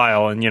versions of a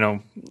file,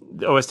 and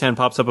OS 10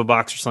 pops up a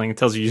box or something and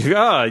tells you,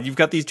 you've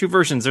got these two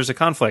versions, there's a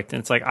conflict, and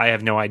it's like, I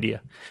have no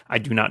idea. I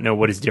do not know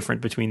what is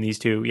different between these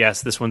two.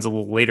 Yes, this one's a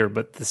little later,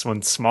 but this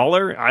one's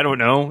smaller. I don't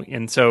know.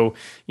 And so,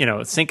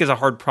 sync is a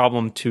hard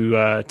problem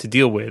to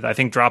deal with. I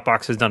think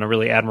Dropbox has done a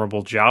really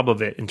admirable job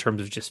of it in terms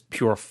of just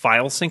pure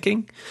file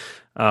syncing.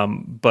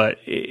 But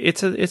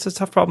it's a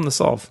tough problem to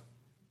solve.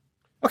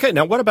 Okay,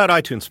 now what about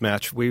iTunes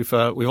Match? We've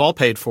all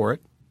paid for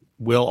it.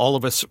 Will all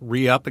of us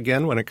re-up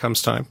again when it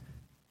comes time?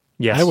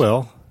 Yes, I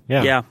will.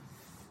 Yeah.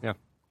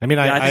 I mean,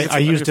 I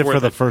used it for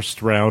the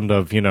first round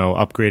of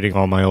upgrading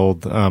all my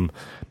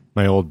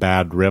old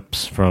bad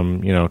rips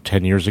from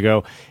 10 years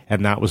ago,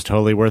 and that was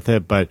totally worth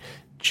it. But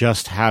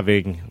just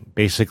having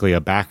basically a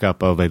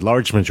backup of a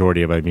large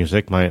majority of my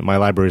music, my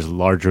library is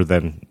larger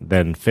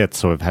than fits,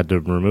 so I've had to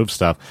remove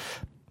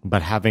stuff.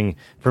 But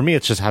for me,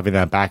 it's just having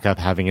that backup,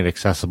 having it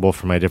accessible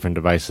for my different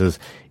devices.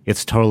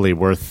 It's totally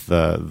worth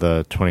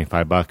the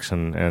 $25,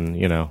 and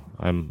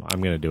I'm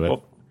going to do it.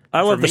 Well,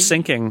 I love the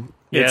syncing.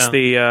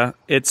 Yeah.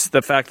 It's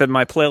the fact that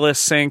my playlists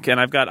sync, and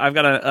I've got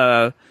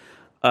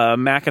a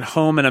Mac at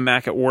home and a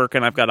Mac at work,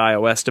 and I've got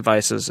iOS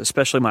devices,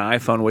 especially my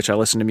iPhone, which I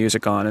listen to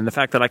music on. And the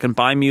fact that I can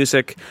buy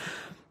music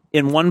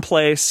in one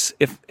place,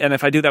 if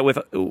I do that with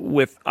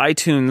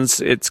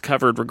iTunes, it's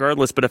covered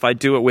regardless. But if I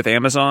do it with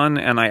Amazon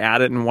and I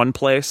add it in one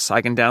place,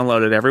 I can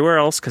download it everywhere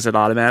else because it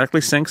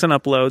automatically syncs and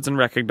uploads and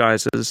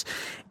recognizes.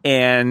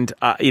 And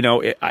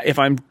if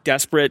I'm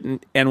desperate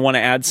and want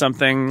to add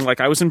something, like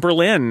I was in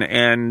Berlin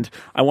and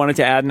I wanted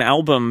to add an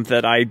album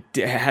that I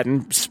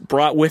hadn't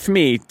brought with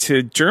me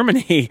to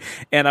Germany,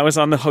 and I was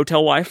on the hotel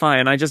Wi-Fi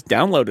and I just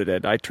downloaded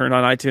it. I turned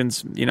on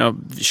iTunes,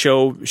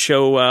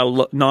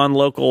 show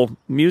non-local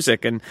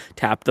music, and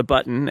tapped the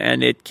button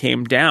and it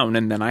came down,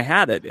 and then I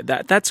had it.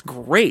 That's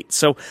great.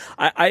 So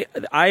I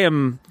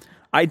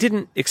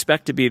didn't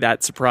expect to be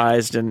that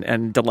surprised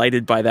and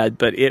delighted by that,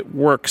 but it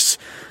works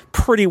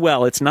pretty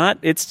well. It's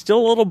still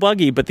a little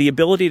buggy, but the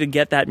ability to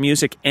get that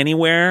music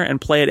anywhere and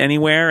play it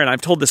anywhere. And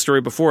I've told this story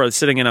before. I was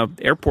sitting in an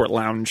airport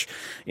lounge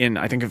in,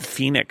 I think, of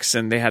Phoenix,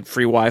 and they had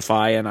free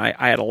Wi-Fi, and I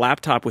had a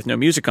laptop with no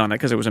music on it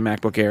because it was a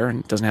MacBook Air and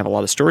it doesn't have a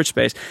lot of storage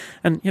space.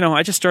 And,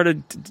 I just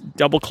started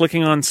double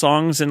clicking on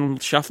songs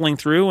and shuffling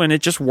through, and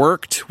it just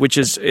worked,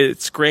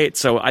 it's great.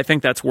 So I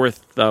think that's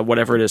worth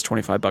whatever it is,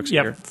 $25 a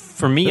year.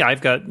 For me,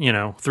 I've got,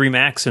 3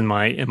 Macs in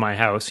my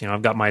house.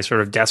 I've got my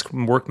sort of desk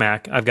work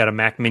Mac. I've got a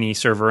Mac Mini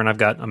server, and I've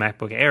got a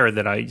MacBook Air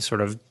that I sort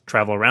of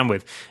travel around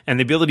with. And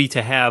the ability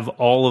to have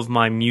all of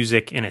my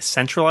music in a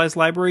centralized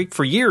library.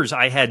 For years,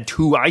 I had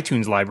 2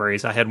 iTunes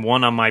libraries. I had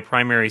one on my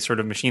primary sort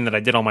of machine that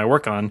I did all my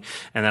work on,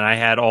 and then I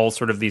had all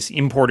sort of this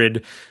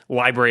imported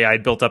library I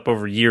had built up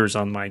over years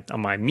on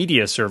my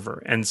media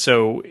server. And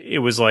so it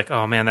was like,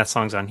 oh man, that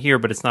song's on here,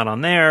 but it's not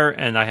on there.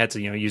 And I had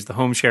to use the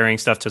home sharing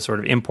stuff to sort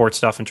of import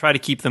stuff and try to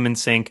keep them in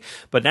sync.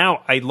 But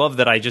now I love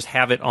that I just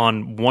have it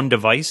on one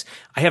device.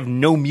 I have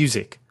no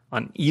music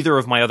on either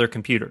of my other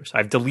computers.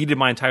 I've deleted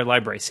my entire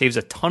library. Saves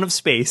a ton of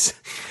space,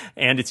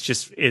 and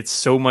it's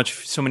so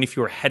many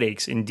fewer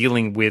headaches in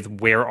dealing with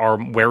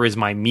where is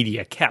my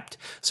media kept.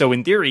 So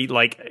in theory,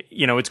 like,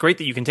 you know, it's great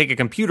that you can take a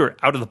computer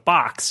out of the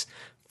box,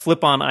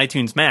 flip on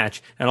iTunes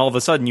Match, and all of a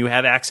sudden you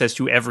have access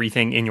to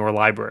everything in your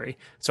library.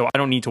 So I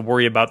don't need to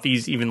worry about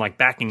these even like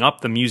backing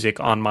up the music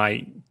on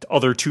my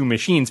other two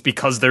machines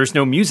because there's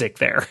no music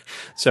there.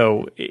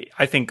 So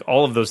I think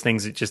all of those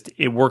things,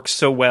 it works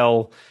so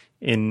well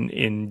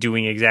in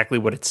doing exactly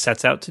what it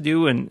sets out to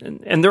do.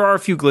 And there are a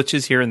few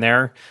glitches here and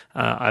there.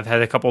 I've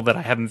had a couple that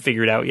I haven't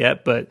figured out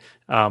yet, but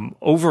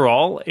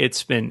overall,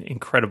 it's been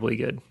incredibly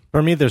good.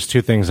 For me, there's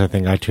two things I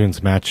think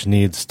iTunes Match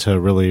needs to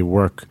really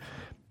work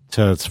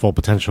to its full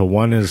potential.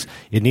 One is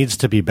it needs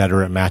to be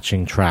better at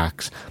matching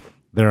tracks.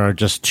 There are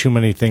just too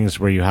many things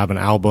where you have an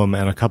album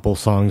and a couple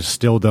songs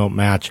still don't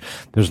match.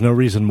 There's no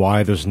reason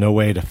why. There's no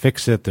way to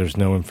fix it. There's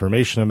no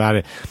information about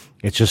it.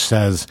 It just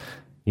says,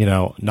 you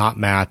know, not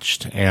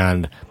matched,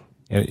 and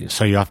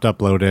so you have to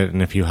upload it.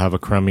 And if you have a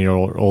crummy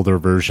or older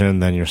version,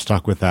 then you're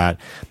stuck with that.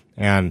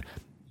 And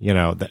you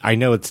know, I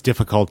know it's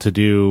difficult to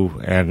do,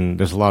 and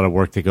there's a lot of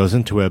work that goes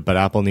into it, but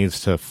Apple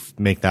needs to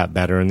make that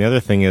better. And the other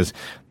thing is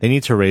they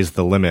need to raise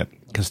the limit,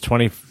 because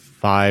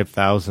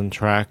 25,000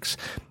 tracks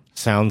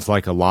sounds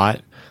like a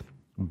lot,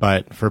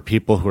 but for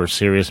people who are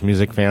serious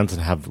music fans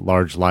and have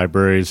large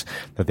libraries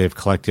that they've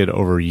collected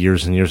over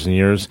years and years and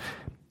years,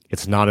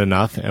 it's not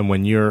enough. And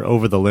when you're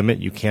over the limit,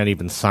 you can't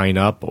even sign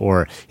up,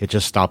 or it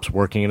just stops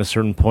working at a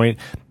certain point.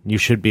 You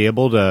should be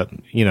able to,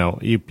 you know,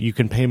 you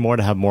can pay more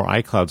to have more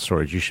iCloud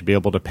storage. You should be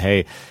able to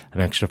pay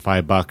an extra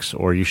 $5,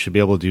 or you should be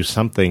able to do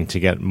something to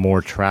get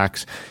more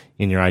tracks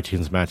in your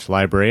iTunes Match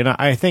library. And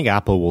I think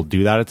Apple will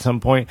do that at some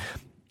point.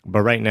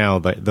 But right now,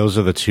 those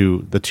are the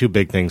two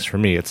big things for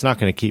me. It's not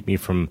going to keep me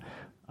from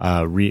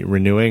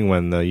renewing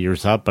when the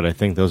year's up, but I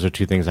think those are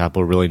two things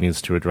Apple really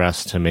needs to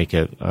address to make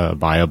it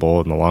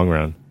viable in the long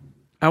run.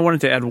 I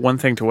wanted to add one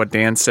thing to what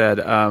Dan said.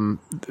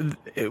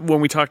 When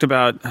we talked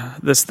about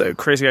the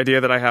crazy idea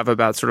that I have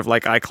about sort of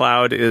like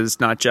iCloud is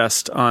not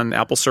just on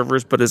Apple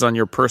servers, but is on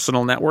your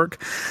personal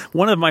network.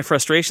 One of my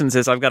frustrations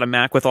is I've got a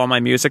Mac with all my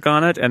music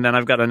on it, and then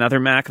I've got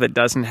another Mac that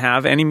doesn't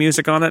have any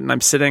music on it, and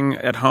I'm sitting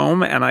at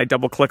home, and I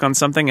double click on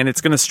something, and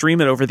it's going to stream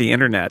it over the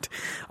internet.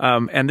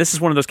 And this is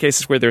one of those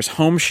cases where there's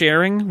home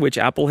sharing, which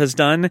Apple has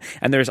done,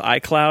 and there's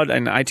iCloud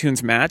and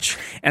iTunes Match,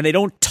 and they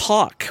don't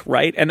talk,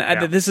 right? And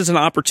this is an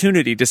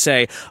opportunity to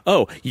say,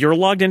 oh, you're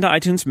logged into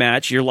iTunes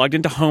Match, you're logged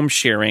into home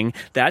sharing,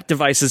 that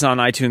device is on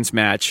iTunes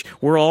Match,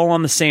 we're all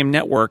on the same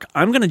network,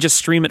 I'm going to just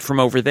stream it from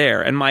over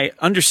there. And my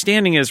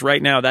understanding is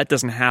right now that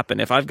doesn't happen.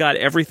 If I've got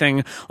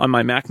everything on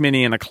my Mac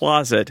Mini in a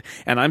closet,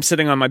 and I'm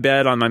sitting on my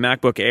bed on my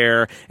MacBook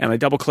Air, and I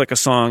double click a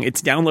song,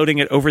 it's downloading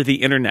it over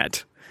the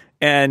internet.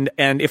 And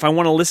if I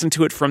want to listen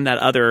to it from that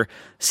other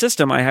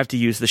system, I have to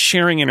use the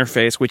sharing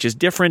interface, which is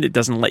different. It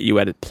doesn't let you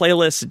edit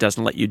playlists. It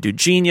doesn't let you do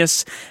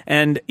Genius.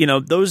 And, you know,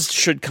 those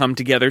should come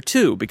together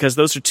too, because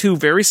those are two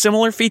very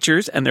similar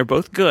features and they're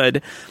both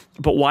good.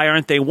 But why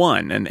aren't they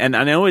one? And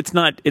I know it's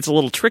a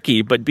little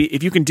tricky, but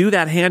if you can do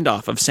that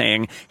handoff of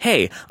saying,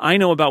 hey, I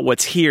know about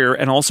what's here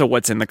and also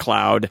what's in the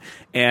cloud,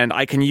 and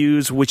I can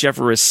use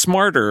whichever is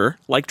smarter,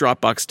 like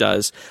Dropbox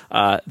does,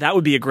 that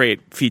would be a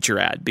great feature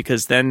add,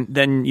 because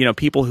then, you know,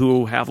 people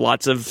who have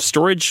lots of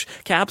storage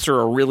caps or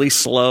a really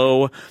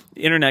slow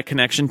internet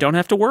connection don't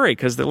have to worry,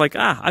 because they're like,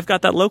 I've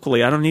got that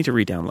locally. I don't need to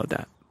re-download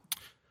that.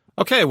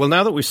 Okay, well,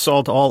 now that we've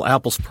solved all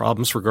Apple's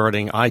problems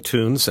regarding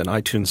iTunes and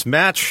iTunes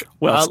Match...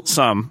 Well,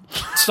 some,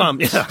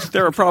 yeah.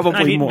 There are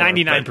probably more.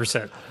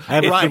 99%. I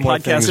have a few more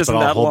things, but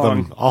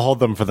I'll hold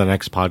them for the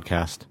next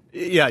podcast.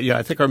 Yeah,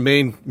 I think our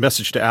main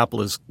message to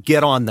Apple is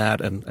get on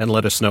that and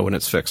let us know when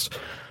it's fixed.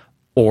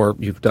 Or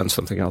you've done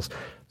something else.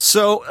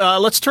 So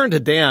let's turn to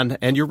Dan,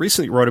 and you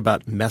recently wrote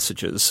about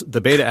Messages, the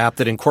beta app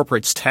that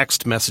incorporates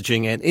text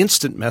messaging and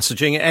instant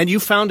messaging, and you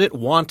found it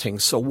wanting.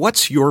 So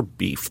what's your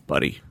beef,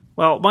 buddy?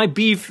 Well, my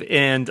beef,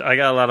 and I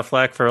got a lot of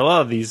flack for a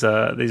lot of these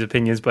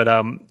opinions, but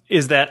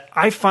is that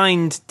I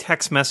find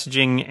text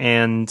messaging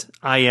and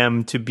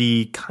IM to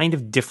be kind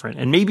of different,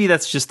 and maybe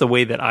that's just the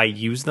way that I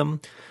use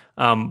them.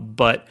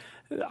 But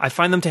I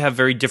find them to have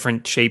very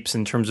different shapes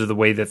in terms of the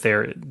way that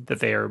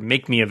they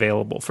make me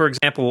available. For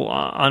example,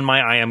 on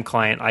my IM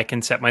client, I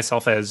can set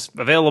myself as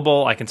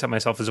available. I can set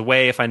myself as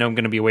away if I know I'm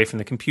going to be away from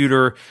the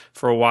computer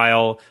for a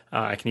while.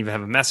 I can even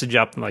have a message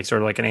up, like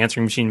sort of like an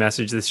answering machine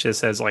message that just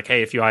says like,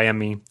 "Hey, if you IM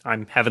me,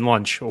 I'm having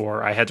lunch,"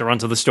 or "I had to run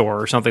to the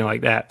store," or something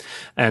like that.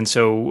 And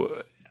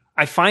so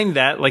I find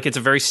that like it's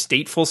a very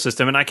stateful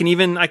system, and I can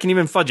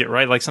even fudge it,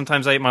 right? Like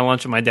sometimes I eat my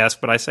lunch at my desk,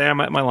 but I say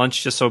I'm at my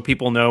lunch just so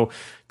people know.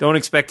 Don't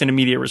expect an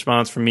immediate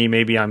response from me.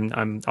 Maybe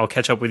I'll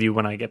catch up with you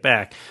when I get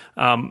back.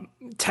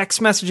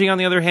 Text messaging, on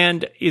the other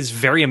hand, is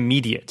very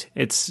immediate.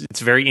 It's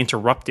very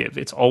interruptive.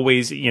 It's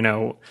always, you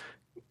know,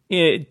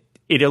 it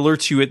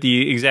alerts you at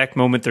the exact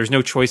moment. There's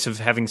no choice of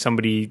having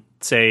somebody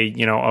say,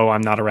 you know, "Oh,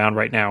 I'm not around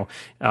right now."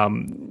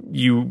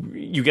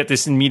 You get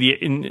this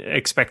immediate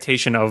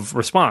expectation of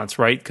response,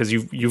 right? Because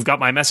you've got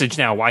my message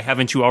now. Why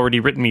haven't you already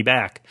written me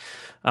back?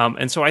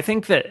 And so I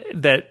think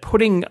that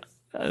putting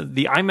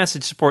the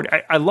iMessage support,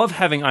 I love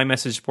having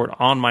iMessage support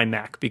on my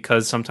Mac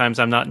because sometimes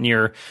I'm not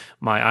near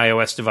my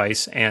iOS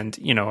device, and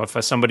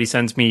if somebody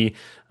sends me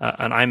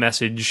an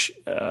iMessage,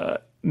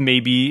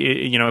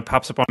 maybe it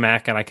pops up on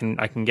Mac and I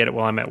can get it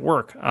while I'm at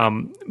work.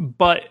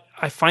 But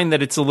I find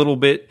that it's a little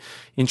bit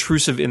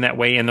intrusive in that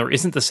way, and there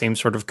isn't the same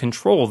sort of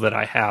control that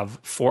I have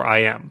for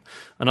IM.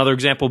 Another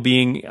example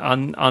being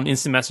on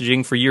instant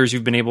messaging, for years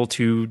you've been able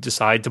to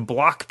decide to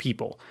block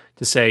people,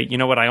 to say, you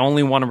know what, I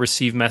only want to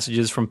receive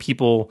messages from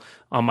people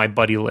on my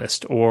buddy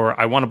list, or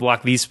I want to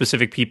block these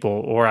specific people,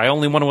 or I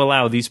only want to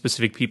allow these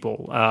specific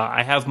people.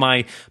 I have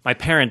my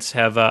parents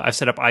have, I've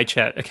set up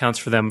iChat accounts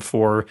for them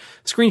for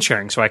screen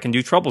sharing so I can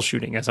do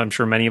troubleshooting, as I'm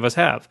sure many of us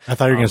have. I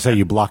thought you were going to say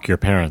you block your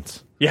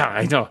parents. Yeah,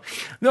 I know.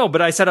 No,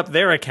 but I set up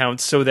their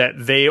accounts so that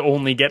they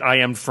only get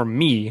IM from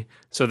me,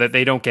 so that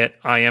they don't get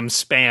IM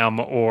spam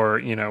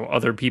or,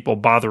 other people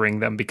bothering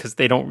them, because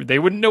they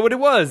wouldn't know what it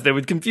was. They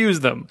would confuse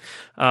them.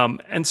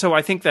 And so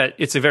I think that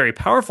it's a very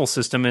powerful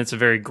system, and it's a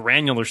very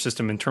granular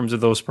system in terms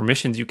of those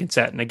permissions you can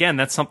set. And again,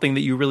 that's something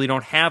that you really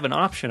don't have an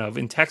option of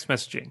in text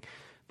messaging.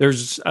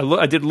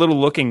 I did a little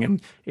looking,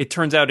 and it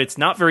turns out it's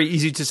not very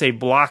easy to say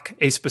block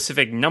a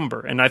specific number.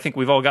 And I think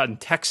we've all gotten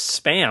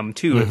text spam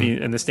too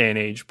in this day and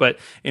age. But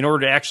in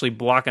order to actually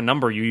block a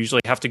number, you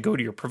usually have to go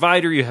to your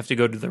provider. You have to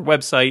go to their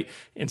website.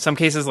 In some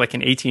cases, like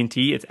in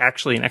AT&T, it's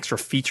actually an extra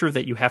feature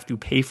that you have to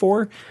pay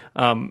for.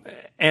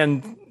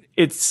 And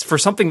it's for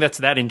something that's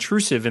that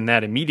intrusive and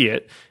that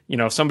immediate.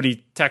 If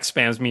somebody text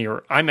spams me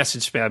or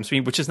iMessage spams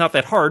me, which is not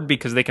that hard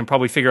because they can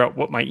probably figure out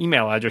what my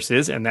email address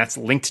is, and that's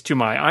linked to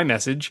my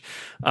iMessage,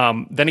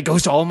 then it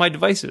goes to all of my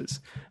devices.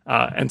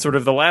 And sort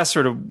of the last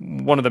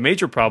one of the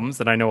major problems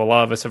that I know a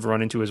lot of us have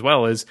run into as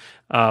well is,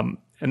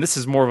 and this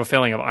is more of a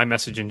failing of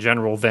iMessage in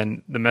general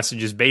than the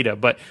Messages beta,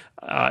 but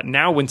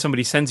now when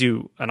somebody sends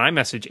you an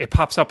iMessage, it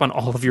pops up on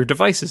all of your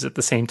devices at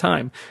the same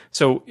time.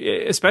 So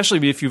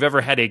especially if you've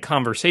ever had a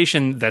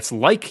conversation that's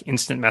like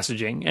instant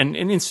messaging, and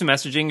in instant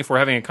messaging, if we're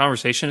having a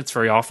conversation, it's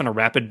very often a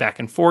rapid back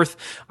and forth.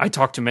 I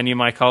talk to many of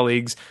my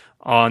colleagues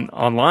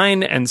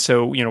online, and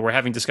so we're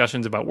having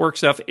discussions about work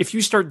stuff. If you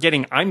start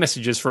getting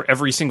iMessages for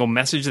every single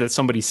message that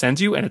somebody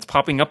sends you, and it's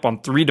popping up on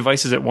 3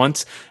 devices at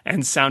once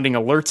and sounding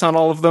alerts on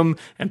all of them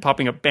and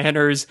popping up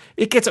banners,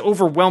 it gets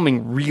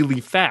overwhelming really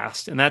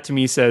fast. And that to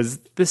me says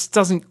this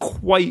doesn't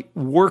quite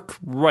work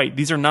right.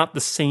 These are not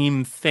the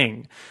same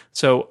thing.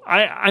 So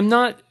I'm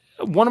not.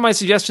 One of my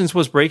suggestions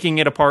was breaking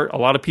it apart. A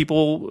lot of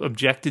people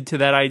objected to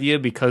that idea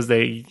because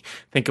they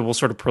think it will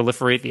sort of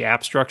proliferate the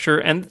app structure.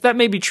 And that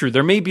may be true.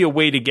 There may be a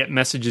way to get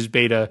Messages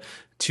beta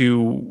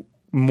to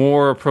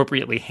more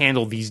appropriately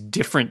handle these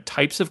different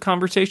types of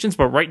conversations.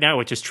 But right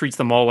now, it just treats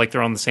them all like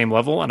they're on the same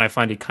level. And I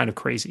find it kind of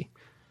crazy.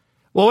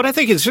 Well, what I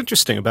think is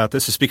interesting about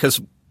this is because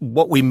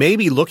what we may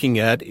be looking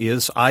at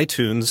is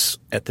iTunes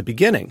at the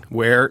beginning,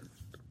 where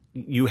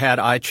you had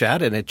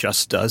iChat and it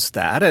just does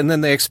that. And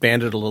then they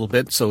expanded a little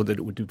bit so that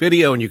it would do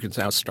video, and you can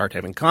now start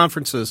having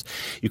conferences.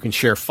 You can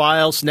share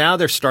files. Now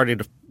they're starting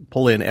to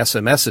pull in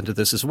SMS into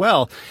this as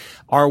well.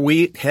 Are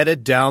we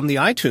headed down the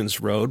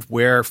iTunes road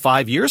where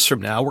 5 years from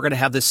now, we're going to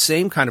have this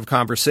same kind of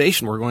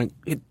conversation? We're going,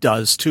 it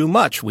does too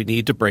much. We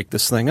need to break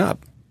this thing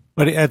up.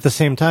 But at the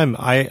same time,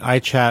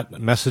 iChat,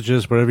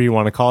 Messages, whatever you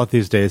want to call it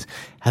these days,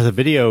 has a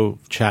video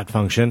chat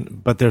function,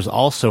 but there's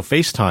also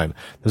FaceTime.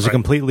 There's a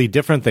completely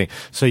different thing.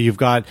 So you've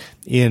got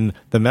in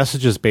the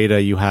Messages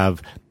beta, you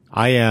have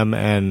IM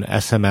and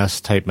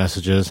SMS type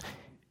messages,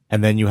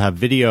 and then you have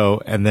video,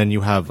 and then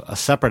you have a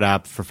separate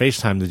app for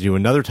FaceTime to do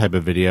another type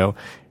of video.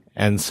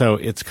 And so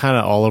it's kind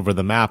of all over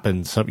the map.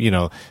 And so,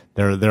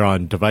 they're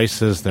on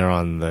devices, they're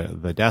on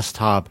the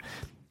desktop.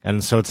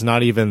 And so it's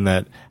not even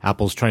that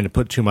Apple's trying to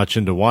put too much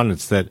into one.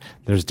 It's that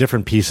there's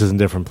different pieces in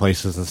different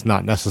places. It's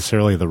not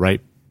necessarily the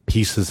right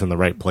pieces in the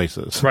right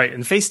places. Right.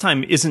 And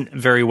FaceTime isn't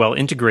very well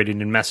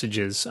integrated in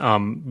Messages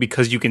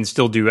because you can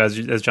still do, as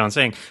John's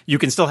saying, you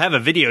can still have a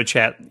video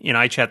chat in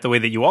iChat the way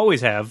that you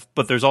always have.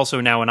 But there's also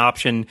now an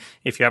option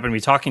if you happen to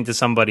be talking to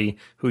somebody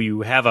who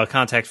you have a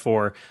contact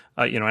for,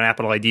 an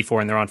Apple ID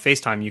for, and they're on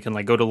FaceTime, you can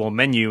go to a little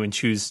menu and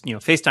choose,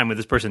 FaceTime with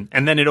this person.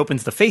 And then it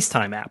opens the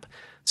FaceTime app.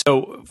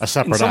 So a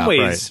separate in some app,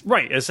 ways,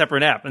 right, a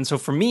separate app. And so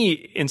for me,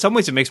 in some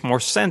ways, it makes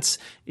more sense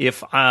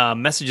if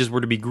Messages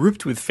were to be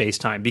grouped with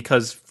FaceTime,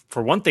 because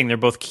for one thing, they're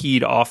both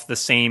keyed off the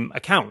same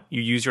account.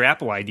 You use your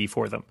Apple ID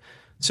for them.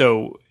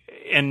 So,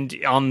 and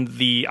on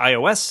the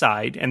iOS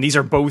side, and these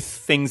are both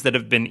things that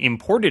have been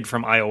imported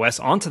from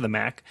iOS onto the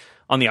Mac.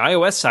 On the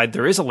iOS side,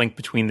 there is a link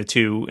between the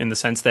two in the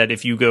sense that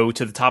if you go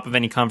to the top of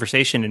any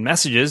conversation in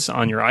Messages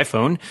on your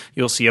iPhone,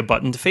 you'll see a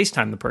button to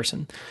FaceTime the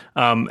person.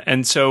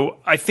 And so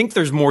I think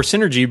there's more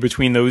synergy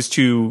between those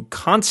two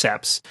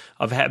concepts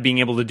of being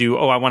able to do,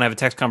 I want to have a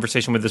text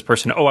conversation with this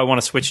person. I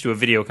want to switch to a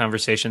video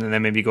conversation and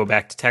then maybe go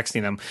back to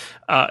texting them.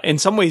 In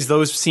some ways,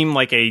 those seem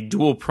like a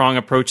dual prong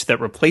approach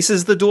that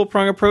replaces the dual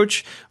prong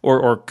approach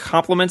or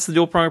complements the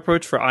dual prong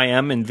approach for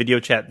IM and video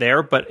chat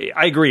there. But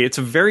I agree. It's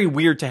very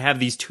weird to have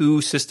these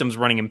two systems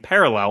running in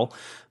parallel,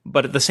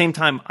 But at the same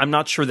time, I'm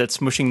not sure that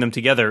smushing them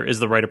together is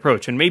the right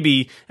approach. And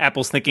maybe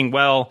Apple's thinking,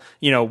 well,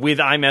 with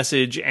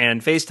iMessage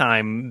and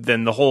FaceTime,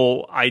 then the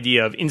whole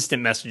idea of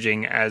instant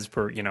messaging as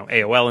per,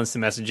 AOL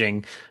instant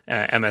messaging,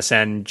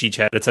 MSN,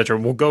 GChat, etc.,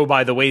 will go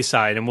by the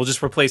wayside, and we'll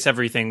just replace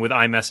everything with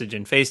iMessage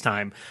and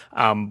FaceTime.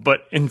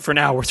 But for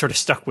now, we're sort of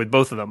stuck with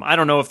both of them. I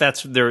don't know if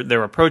that's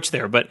their approach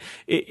there, but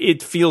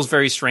it feels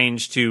very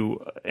strange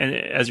to,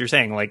 as you're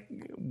saying, like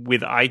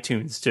with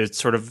iTunes, to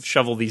sort of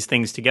shovel these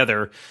things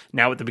together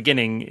now at the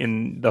beginning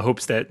in the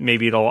hopes that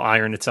maybe it'll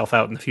iron itself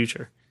out in the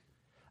future.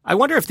 I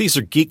wonder if these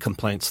are geek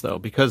complaints, though,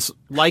 because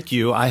like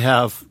you, I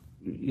have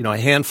a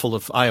handful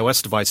of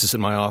iOS devices in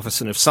my office,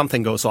 and if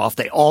something goes off,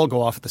 they all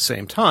go off at the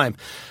same time.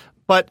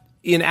 But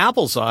in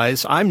Apple's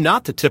eyes, I'm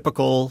not the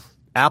typical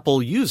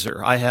Apple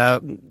user. I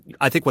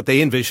think what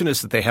they envision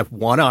is that they have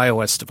one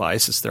iOS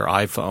device, it's their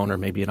iPhone or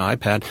maybe an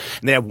iPad,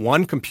 and they have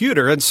one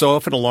computer, and so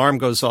if an alarm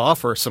goes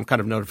off or some kind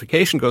of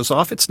notification goes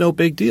off, it's no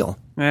big deal.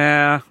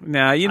 Yeah,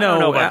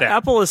 know about that.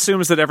 Apple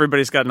assumes that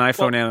everybody's got an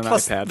iPhone and an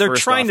plus iPad. They're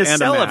trying to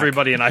sell Mac.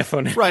 everybody an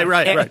iPhone.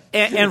 Right.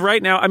 And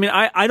right now,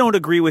 I don't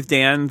agree with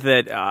Dan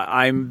that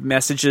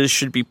iMessages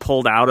should be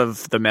pulled out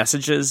of the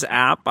Messages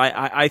app.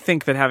 I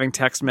think that having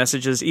text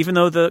messages, even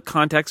though the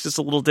context is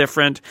a little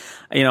different,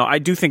 I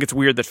do think it's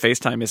weird that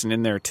FaceTime isn't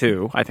in there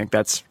too. I think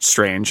that's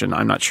strange, and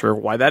I'm not sure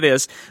why that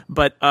is.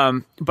 But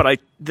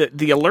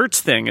the alerts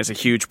thing is a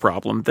huge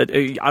problem.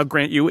 That I'll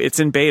grant you, it's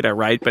in beta,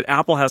 right? But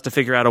Apple has to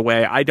figure out a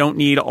way. I don't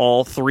need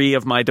all three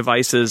of my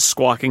devices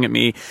squawking at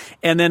me.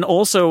 And then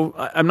also,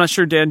 I'm not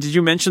sure, Dan, did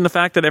you mention the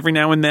fact that every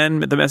now and then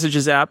the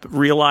Messages app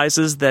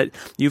realizes that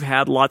you've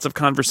had lots of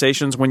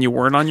conversations when you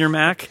weren't on your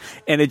Mac,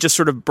 and it just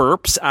sort of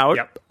burps out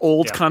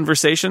old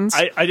conversations?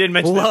 I did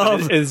mention that,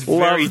 but it is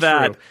very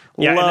that. true.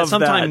 Yeah, Love and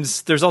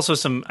sometimes there's also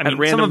some,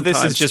 some of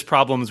this is just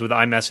problems with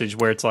iMessage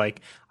where it's like,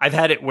 I've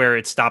had it where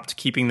it stopped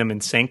keeping them in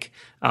sync,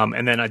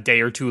 and then a day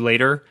or two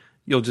later,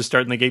 you'll just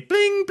start and they get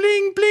bling,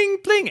 bling, bling,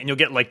 bling, and you'll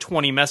get like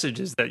 20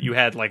 messages that you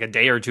had like a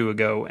day or two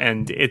ago.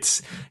 And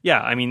it's,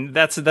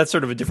 that's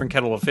sort of a different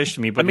kettle of fish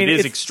to me, but it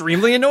is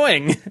extremely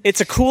annoying.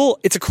 It's a cool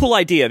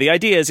idea. The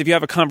idea is if you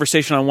have a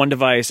conversation on one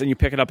device and you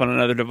pick it up on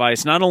another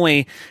device, not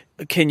only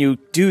can you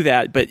do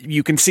that, but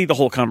you can see the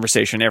whole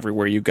conversation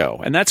everywhere you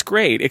go. And that's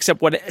great,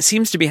 except what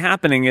seems to be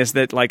happening is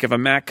that like if a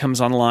Mac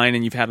comes online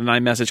and you've had an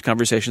iMessage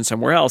conversation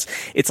somewhere else,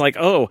 it's like,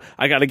 oh,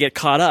 I got to get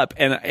caught up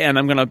and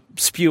I'm going to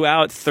spew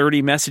out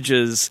 30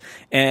 messages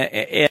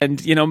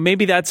and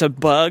maybe that's a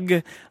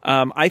bug.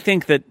 I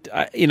think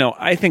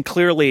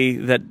clearly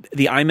that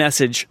the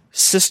iMessage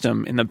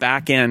system in the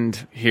back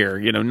end here,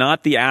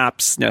 not the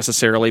apps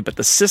necessarily, but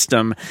the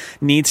system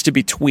needs to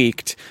be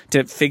tweaked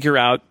to figure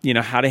out,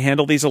 how to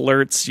handle these alerts.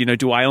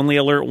 Do I only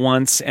alert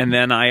once and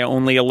then I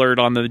only alert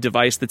on the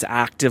device that's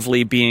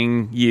actively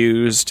being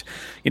used?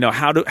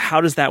 How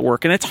does that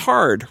work? And it's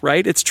hard,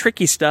 right? It's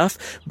tricky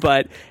stuff,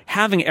 but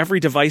having every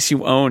device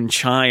you own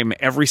chime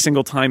every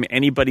single time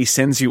anybody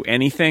sends you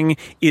anything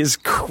is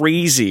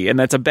crazy, and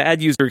that's a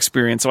bad user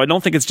experience. So I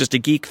don't think it's just a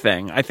geek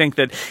thing. I think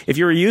that if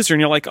you're a user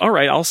and you're like, all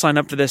right, I'll sign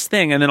up for this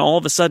thing, and then all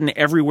of a sudden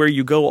everywhere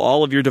you go,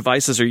 all of your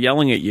devices are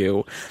yelling at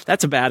you,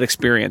 that's a bad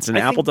experience, and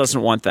Apple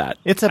doesn't want that.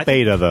 It's a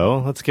beta, though.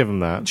 Let's give them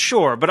that.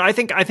 Sure, but I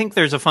think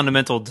there's a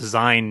fundamental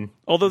design.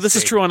 Although this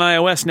is true on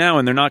iOS now,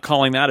 and they're not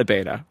calling that a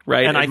beta,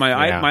 right? And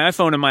my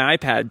iPhone and my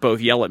iPad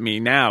both yell at me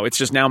now. It's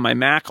just now my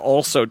Mac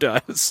also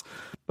does.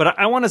 But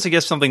I want to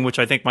suggest something which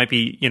I think might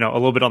be, a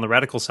little bit on the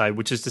radical side,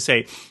 which is to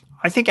say,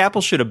 I think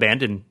Apple should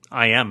abandon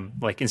IM,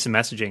 like instant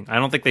messaging. I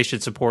don't think they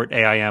should support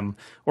AIM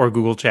or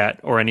Google Chat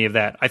or any of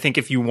that. I think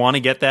if you want to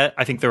get that,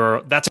 I think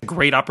that's a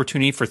great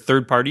opportunity for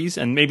third parties.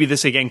 And maybe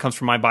this again comes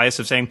from my bias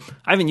of saying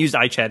I haven't used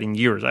iChat in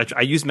years.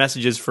 I used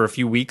Messages for a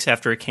few weeks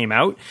after it came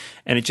out,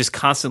 and it just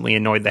constantly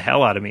annoyed the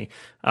hell out of me.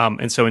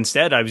 And so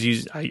instead, I've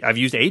used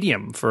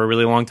Adium for a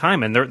really long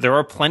time, and there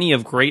are plenty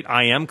of great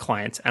IM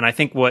clients. And I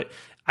think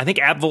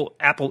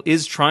Apple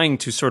is trying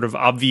to sort of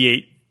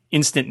obviate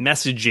instant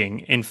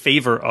messaging in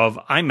favor of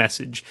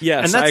iMessage.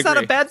 Yes, and that's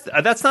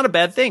not a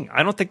bad thing.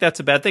 I don't think that's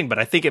a bad thing, but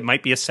I think it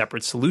might be a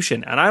separate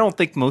solution. And I don't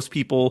think most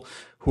people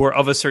who are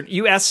of a certain,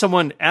 you ask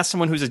someone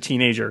who's a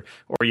teenager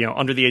or,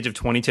 under the age of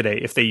 20 today,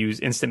 if they use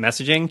instant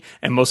messaging,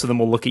 and most of them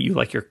will look at you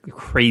like you're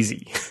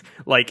crazy.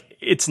 Like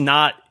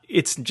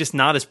it's just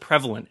not as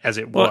prevalent as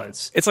it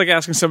was. It's like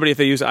asking somebody if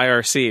they use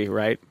IRC,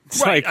 right? It's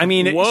right.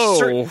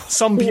 Like,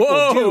 some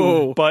people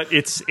do, but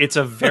it's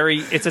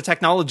a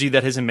technology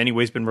that has in many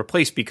ways been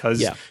replaced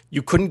because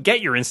you couldn't get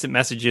your instant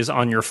messages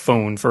on your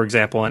phone, for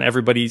example, and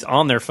everybody's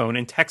on their phone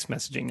in text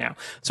messaging now.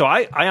 So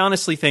I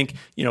honestly think,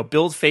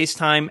 build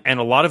FaceTime and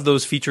a lot of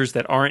those features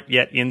that aren't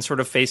yet in sort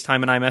of FaceTime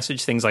and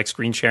iMessage, things like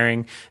screen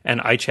sharing and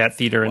iChat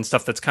Theater and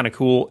stuff that's kind of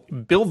cool,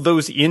 build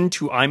those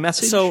into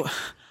iMessage. So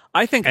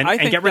I think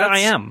get rid of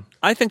IM.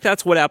 I think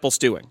that's what Apple's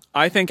doing.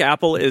 I think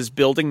Apple is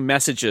building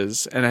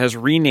Messages and has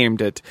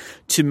renamed it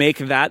to make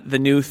that the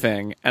new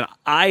thing. And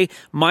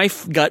my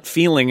gut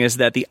feeling is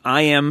that the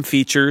IM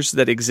features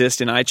that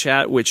exist in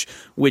iChat,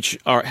 which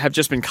have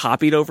just been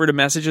copied over to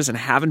Messages and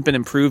haven't been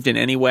improved in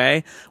any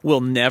way, will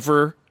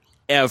never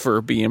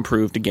ever be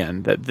improved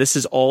again. That this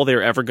is all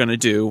they're ever going to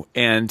do,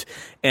 and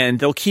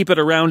they'll keep it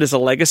around as a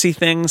legacy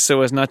thing,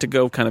 so as not to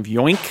go kind of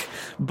yoink.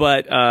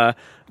 But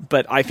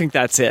I think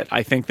that's it.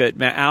 I think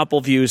that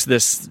Apple views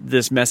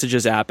this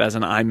Messages app as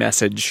an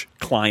iMessage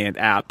client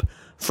app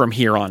from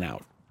here on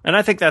out. And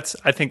I think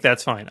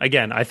that's fine.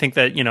 Again, I think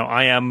that,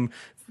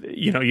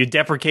 you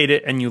deprecate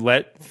it and you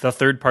let the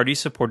third party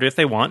support it if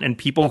they want. And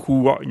people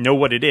who know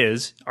what it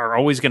is are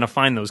always going to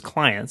find those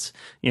clients.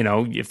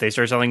 If they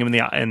start selling them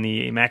in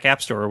the Mac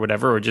App Store or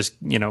whatever, or just,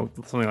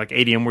 something like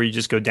Adium where you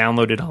just go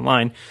download it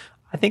online.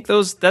 I think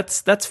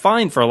that's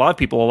fine for a lot of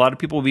people. A lot of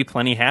people will be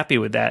plenty happy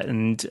with that.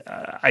 And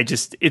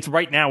it's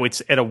right now,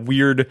 it's at a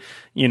weird,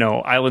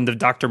 Island of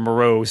Dr.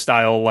 Moreau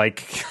style,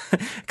 like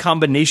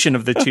combination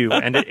of the two.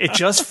 And it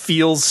just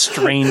feels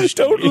strange.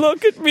 Don't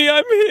look at me.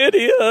 I'm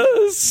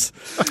hideous.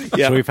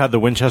 Yeah. So we've had the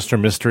Winchester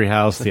Mystery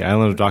House, the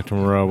Island of Dr.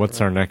 Moreau. What's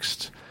our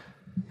next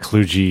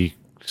kludgy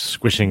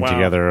squishing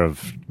together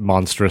of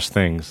monstrous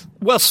things?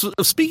 Well,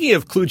 speaking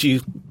of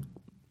kludgy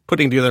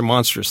putting together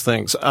monstrous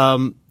things,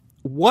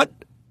 what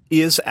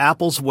is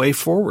Apple's way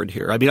forward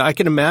here? I mean, I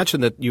can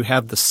imagine that you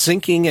have the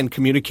syncing and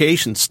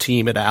communications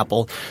team at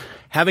Apple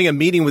having a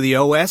meeting with the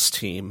OS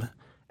team,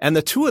 and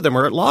the two of them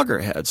are at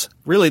loggerheads.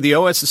 Really, the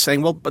OS is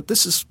saying, well, but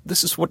this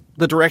is what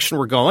the direction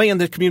we're going,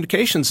 and the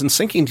communications and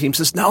syncing team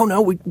says,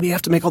 no, we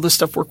have to make all this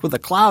stuff work with the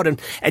cloud,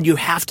 and you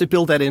have to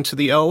build that into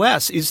the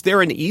OS. Is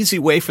there an easy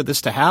way for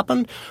this to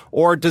happen,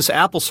 or does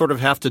Apple sort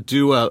of have to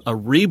do a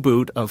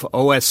reboot of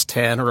OS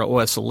 10 or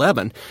OS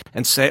 11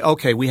 and say,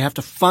 okay, we have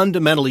to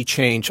fundamentally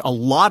change a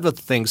lot of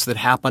the things that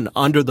happen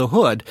under the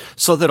hood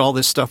so that all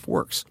this stuff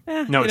works?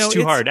 No, it's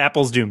too hard.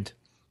 Apple's doomed.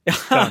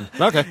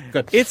 Okay,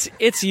 good. It's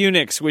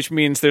Unix, which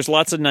means there's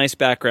lots of nice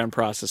background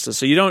processes.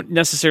 So you don't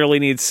necessarily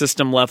need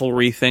system level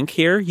rethink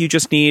here. You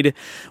just need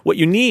what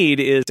you need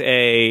is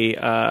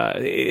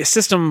a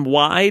system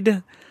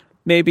wide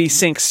maybe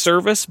sync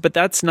service, but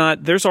that's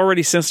not. There's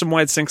already system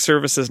wide sync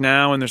services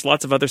now, and there's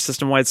lots of other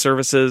system wide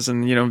services,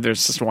 and there's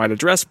system wide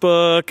address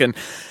book, and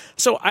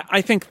so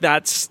I think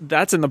that's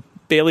in the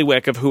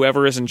bailiwick of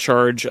whoever is in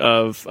charge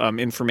of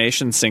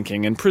information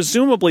syncing. And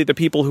presumably the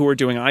people who are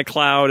doing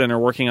iCloud and are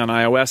working on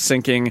iOS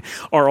syncing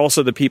are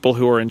also the people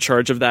who are in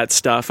charge of that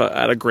stuff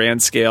at a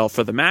grand scale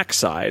for the Mac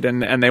side.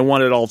 And they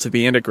want it all to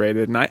be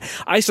integrated. And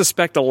I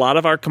suspect a lot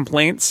of our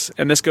complaints,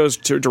 and this goes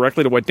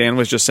directly to what Dan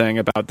was just saying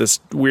about this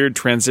weird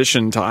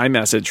transition to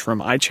iMessage from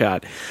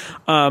iChat.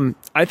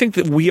 I think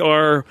that we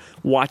are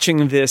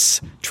watching this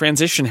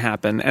transition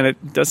happen, and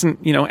it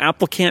doesn't,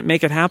 Apple can't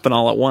make it happen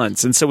all at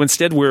once. And so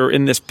instead we're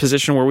in this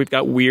position where we've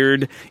got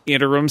weird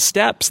interim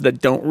steps that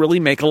don't really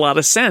make a lot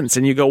of sense.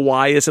 And you go,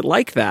 why is it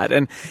like that?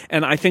 And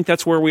I think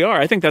that's where we are.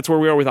 I think that's where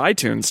we are with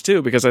iTunes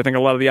too, because I think a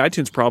lot of the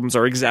iTunes problems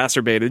are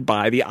exacerbated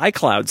by the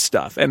iCloud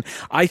stuff. And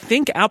I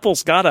think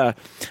Apple's got a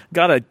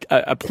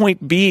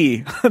point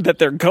B that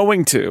they're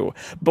going to,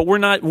 but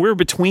we're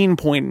between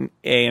point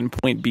A and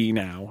point B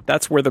now.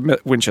 That's where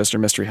the Winchester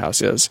Mystery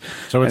House is.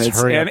 So it's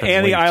hurry up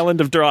and the Island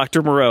of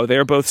Dr. Moreau.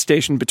 They're both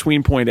stationed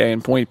between point A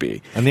and point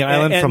B. And the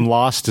island from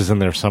Lost is in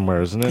there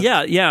somewhere, isn't it?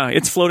 Yeah,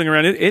 it's floating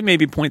around. It may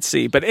be point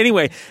C, but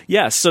anyway,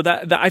 yes. So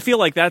that I feel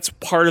like that's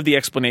part of the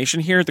explanation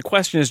here. The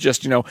question is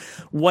just,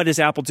 what is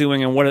Apple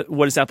doing, and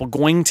what is Apple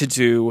going to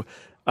do,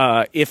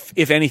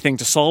 if anything,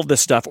 to solve this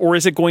stuff, or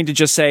is it going to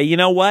just say, you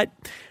know what?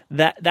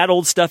 That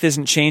old stuff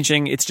isn't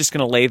changing. It's just going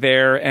to lay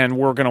there, and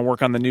we're going to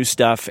work on the new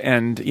stuff.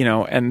 And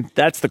and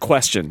that's the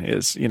question.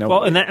 Is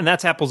well, and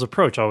that's Apple's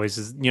approach always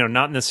is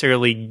not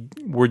necessarily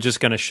we're just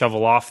going to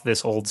shovel off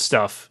this old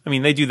stuff. I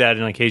mean, they do that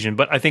on occasion,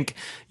 but I think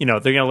they're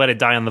going to let it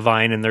die on the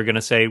vine, and they're going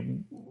to say,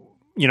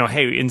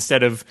 hey,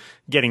 instead of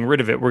getting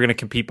rid of it, we're going to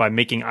compete by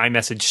making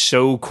iMessage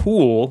so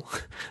cool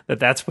that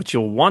that's what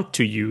you'll want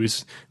to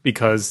use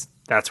because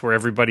that's where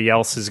everybody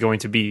else is going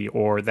to be,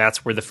 or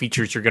that's where the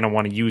features you're going to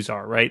want to use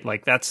are, right?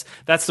 Like that's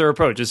their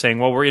approach, is saying,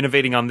 well, we're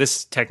innovating on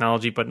this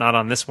technology, but not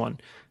on this one.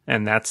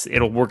 And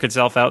it'll work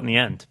itself out in the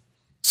end.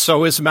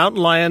 So is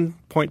Mountain Lion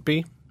point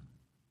B?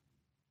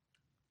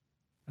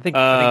 I think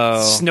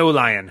Snow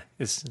Lion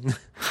is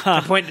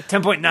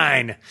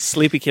 10.9.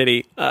 Sleepy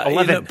Kitty.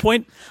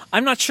 11.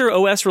 I'm not sure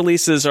OS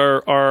releases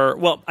are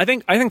well, I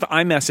think the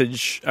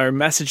iMessage or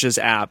Messages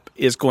app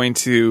is going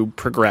to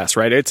progress,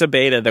 right? It's a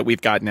beta that we've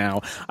got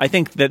now. I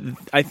think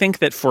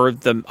that for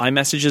the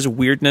iMessages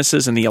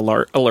weirdnesses and the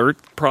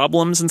alert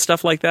problems and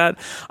stuff like that,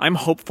 I'm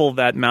hopeful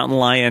that Mountain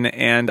Lion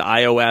and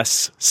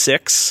iOS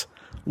 6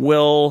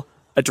 will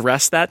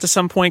address that to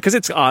some point, because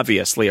it's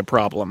obviously a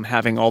problem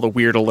having all the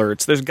weird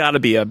alerts. There's got to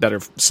be a better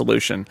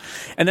solution.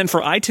 And then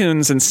for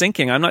iTunes and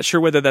syncing, I'm not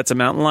sure whether that's a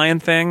Mountain Lion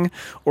thing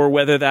or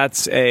whether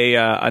that's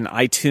an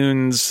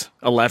iTunes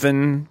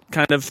 11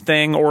 kind of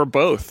thing, or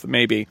both,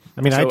 maybe.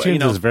 I mean, so,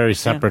 iTunes is very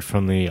separate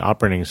from the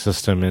operating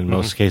system in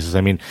most cases.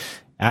 I mean,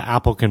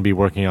 Apple can be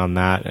working on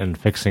that and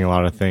fixing a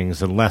lot of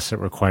things unless it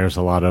requires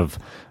a lot of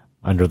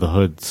under the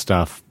hood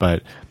stuff,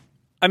 but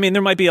I mean,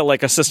 there might be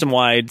a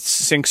system-wide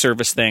sync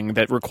service thing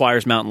that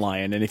requires Mountain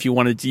Lion, and if you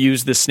wanted to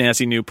use this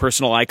snazzy new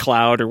personal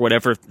iCloud or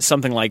whatever,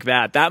 something like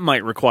that, that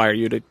might require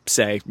you to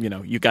say,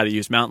 you got to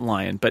use Mountain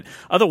Lion. But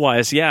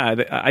otherwise, yeah,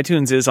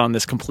 iTunes is on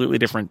this completely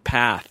different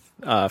path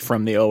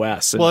from the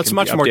OS. Well, it's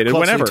much more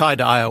closely tied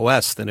to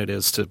iOS than it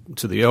is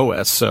to the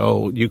OS.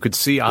 So you could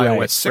see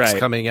iOS 6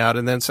 coming out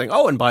and then saying,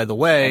 oh, and by the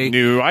way...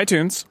 New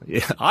iTunes.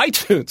 Yeah,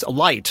 iTunes,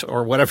 Lite,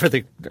 or whatever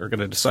they are going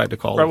to decide to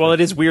call it. Well, it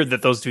is weird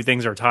that those two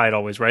things are tied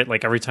always, right?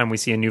 Like every time we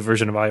see a new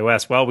version of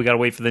iOS, well, we got to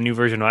wait for the new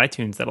version of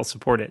iTunes that'll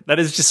support it. That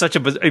is just such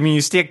a... I mean,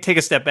 you take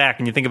a step back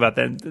and you think about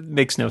that, it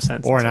makes no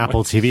sense. Or an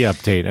Apple TV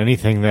update.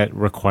 Anything that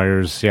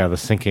requires, the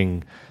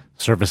syncing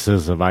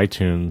services of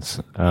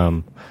iTunes...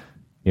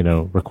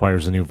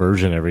 requires a new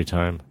version every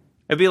time.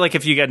 It'd be like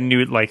if you got a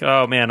new,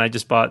 oh man, I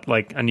just bought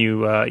a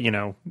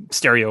new,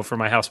 stereo for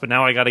my house, but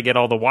now I got to get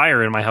all the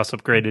wire in my house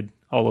upgraded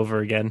all over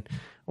again,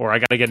 or I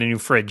got to get a new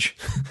fridge.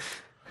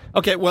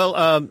 Okay,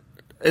 well,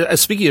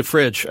 speaking of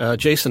fridge,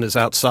 Jason is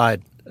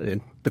outside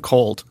in the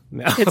cold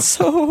now. It's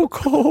so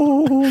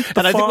cold.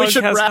 And I think we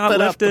should wrap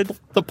it up.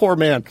 The poor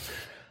man.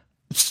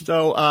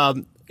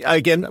 So,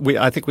 again,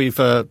 I think we've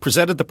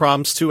presented the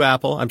problems to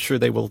Apple. I'm sure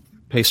they will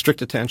pay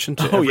strict attention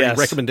to every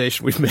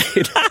recommendation we've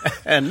made.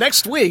 And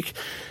next week,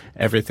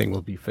 everything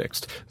will be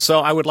fixed.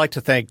 So I would like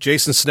to thank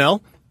Jason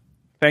Snell.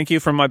 Thank you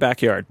from my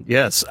backyard.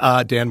 Yes.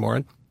 Dan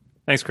Morin.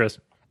 Thanks, Chris.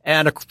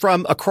 And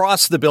from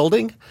across the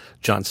building,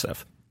 John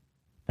Seff.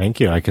 Thank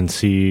you. I can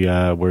see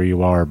where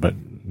you are, but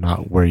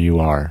not where you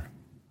are.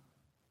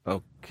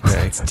 Okay.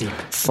 That's deep.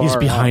 He's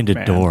behind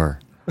a door.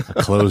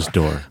 A closed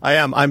door. I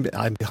am. I'm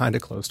behind a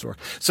closed door.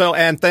 So,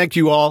 and thank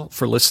you all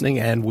for listening,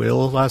 and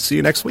we'll see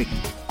you next week.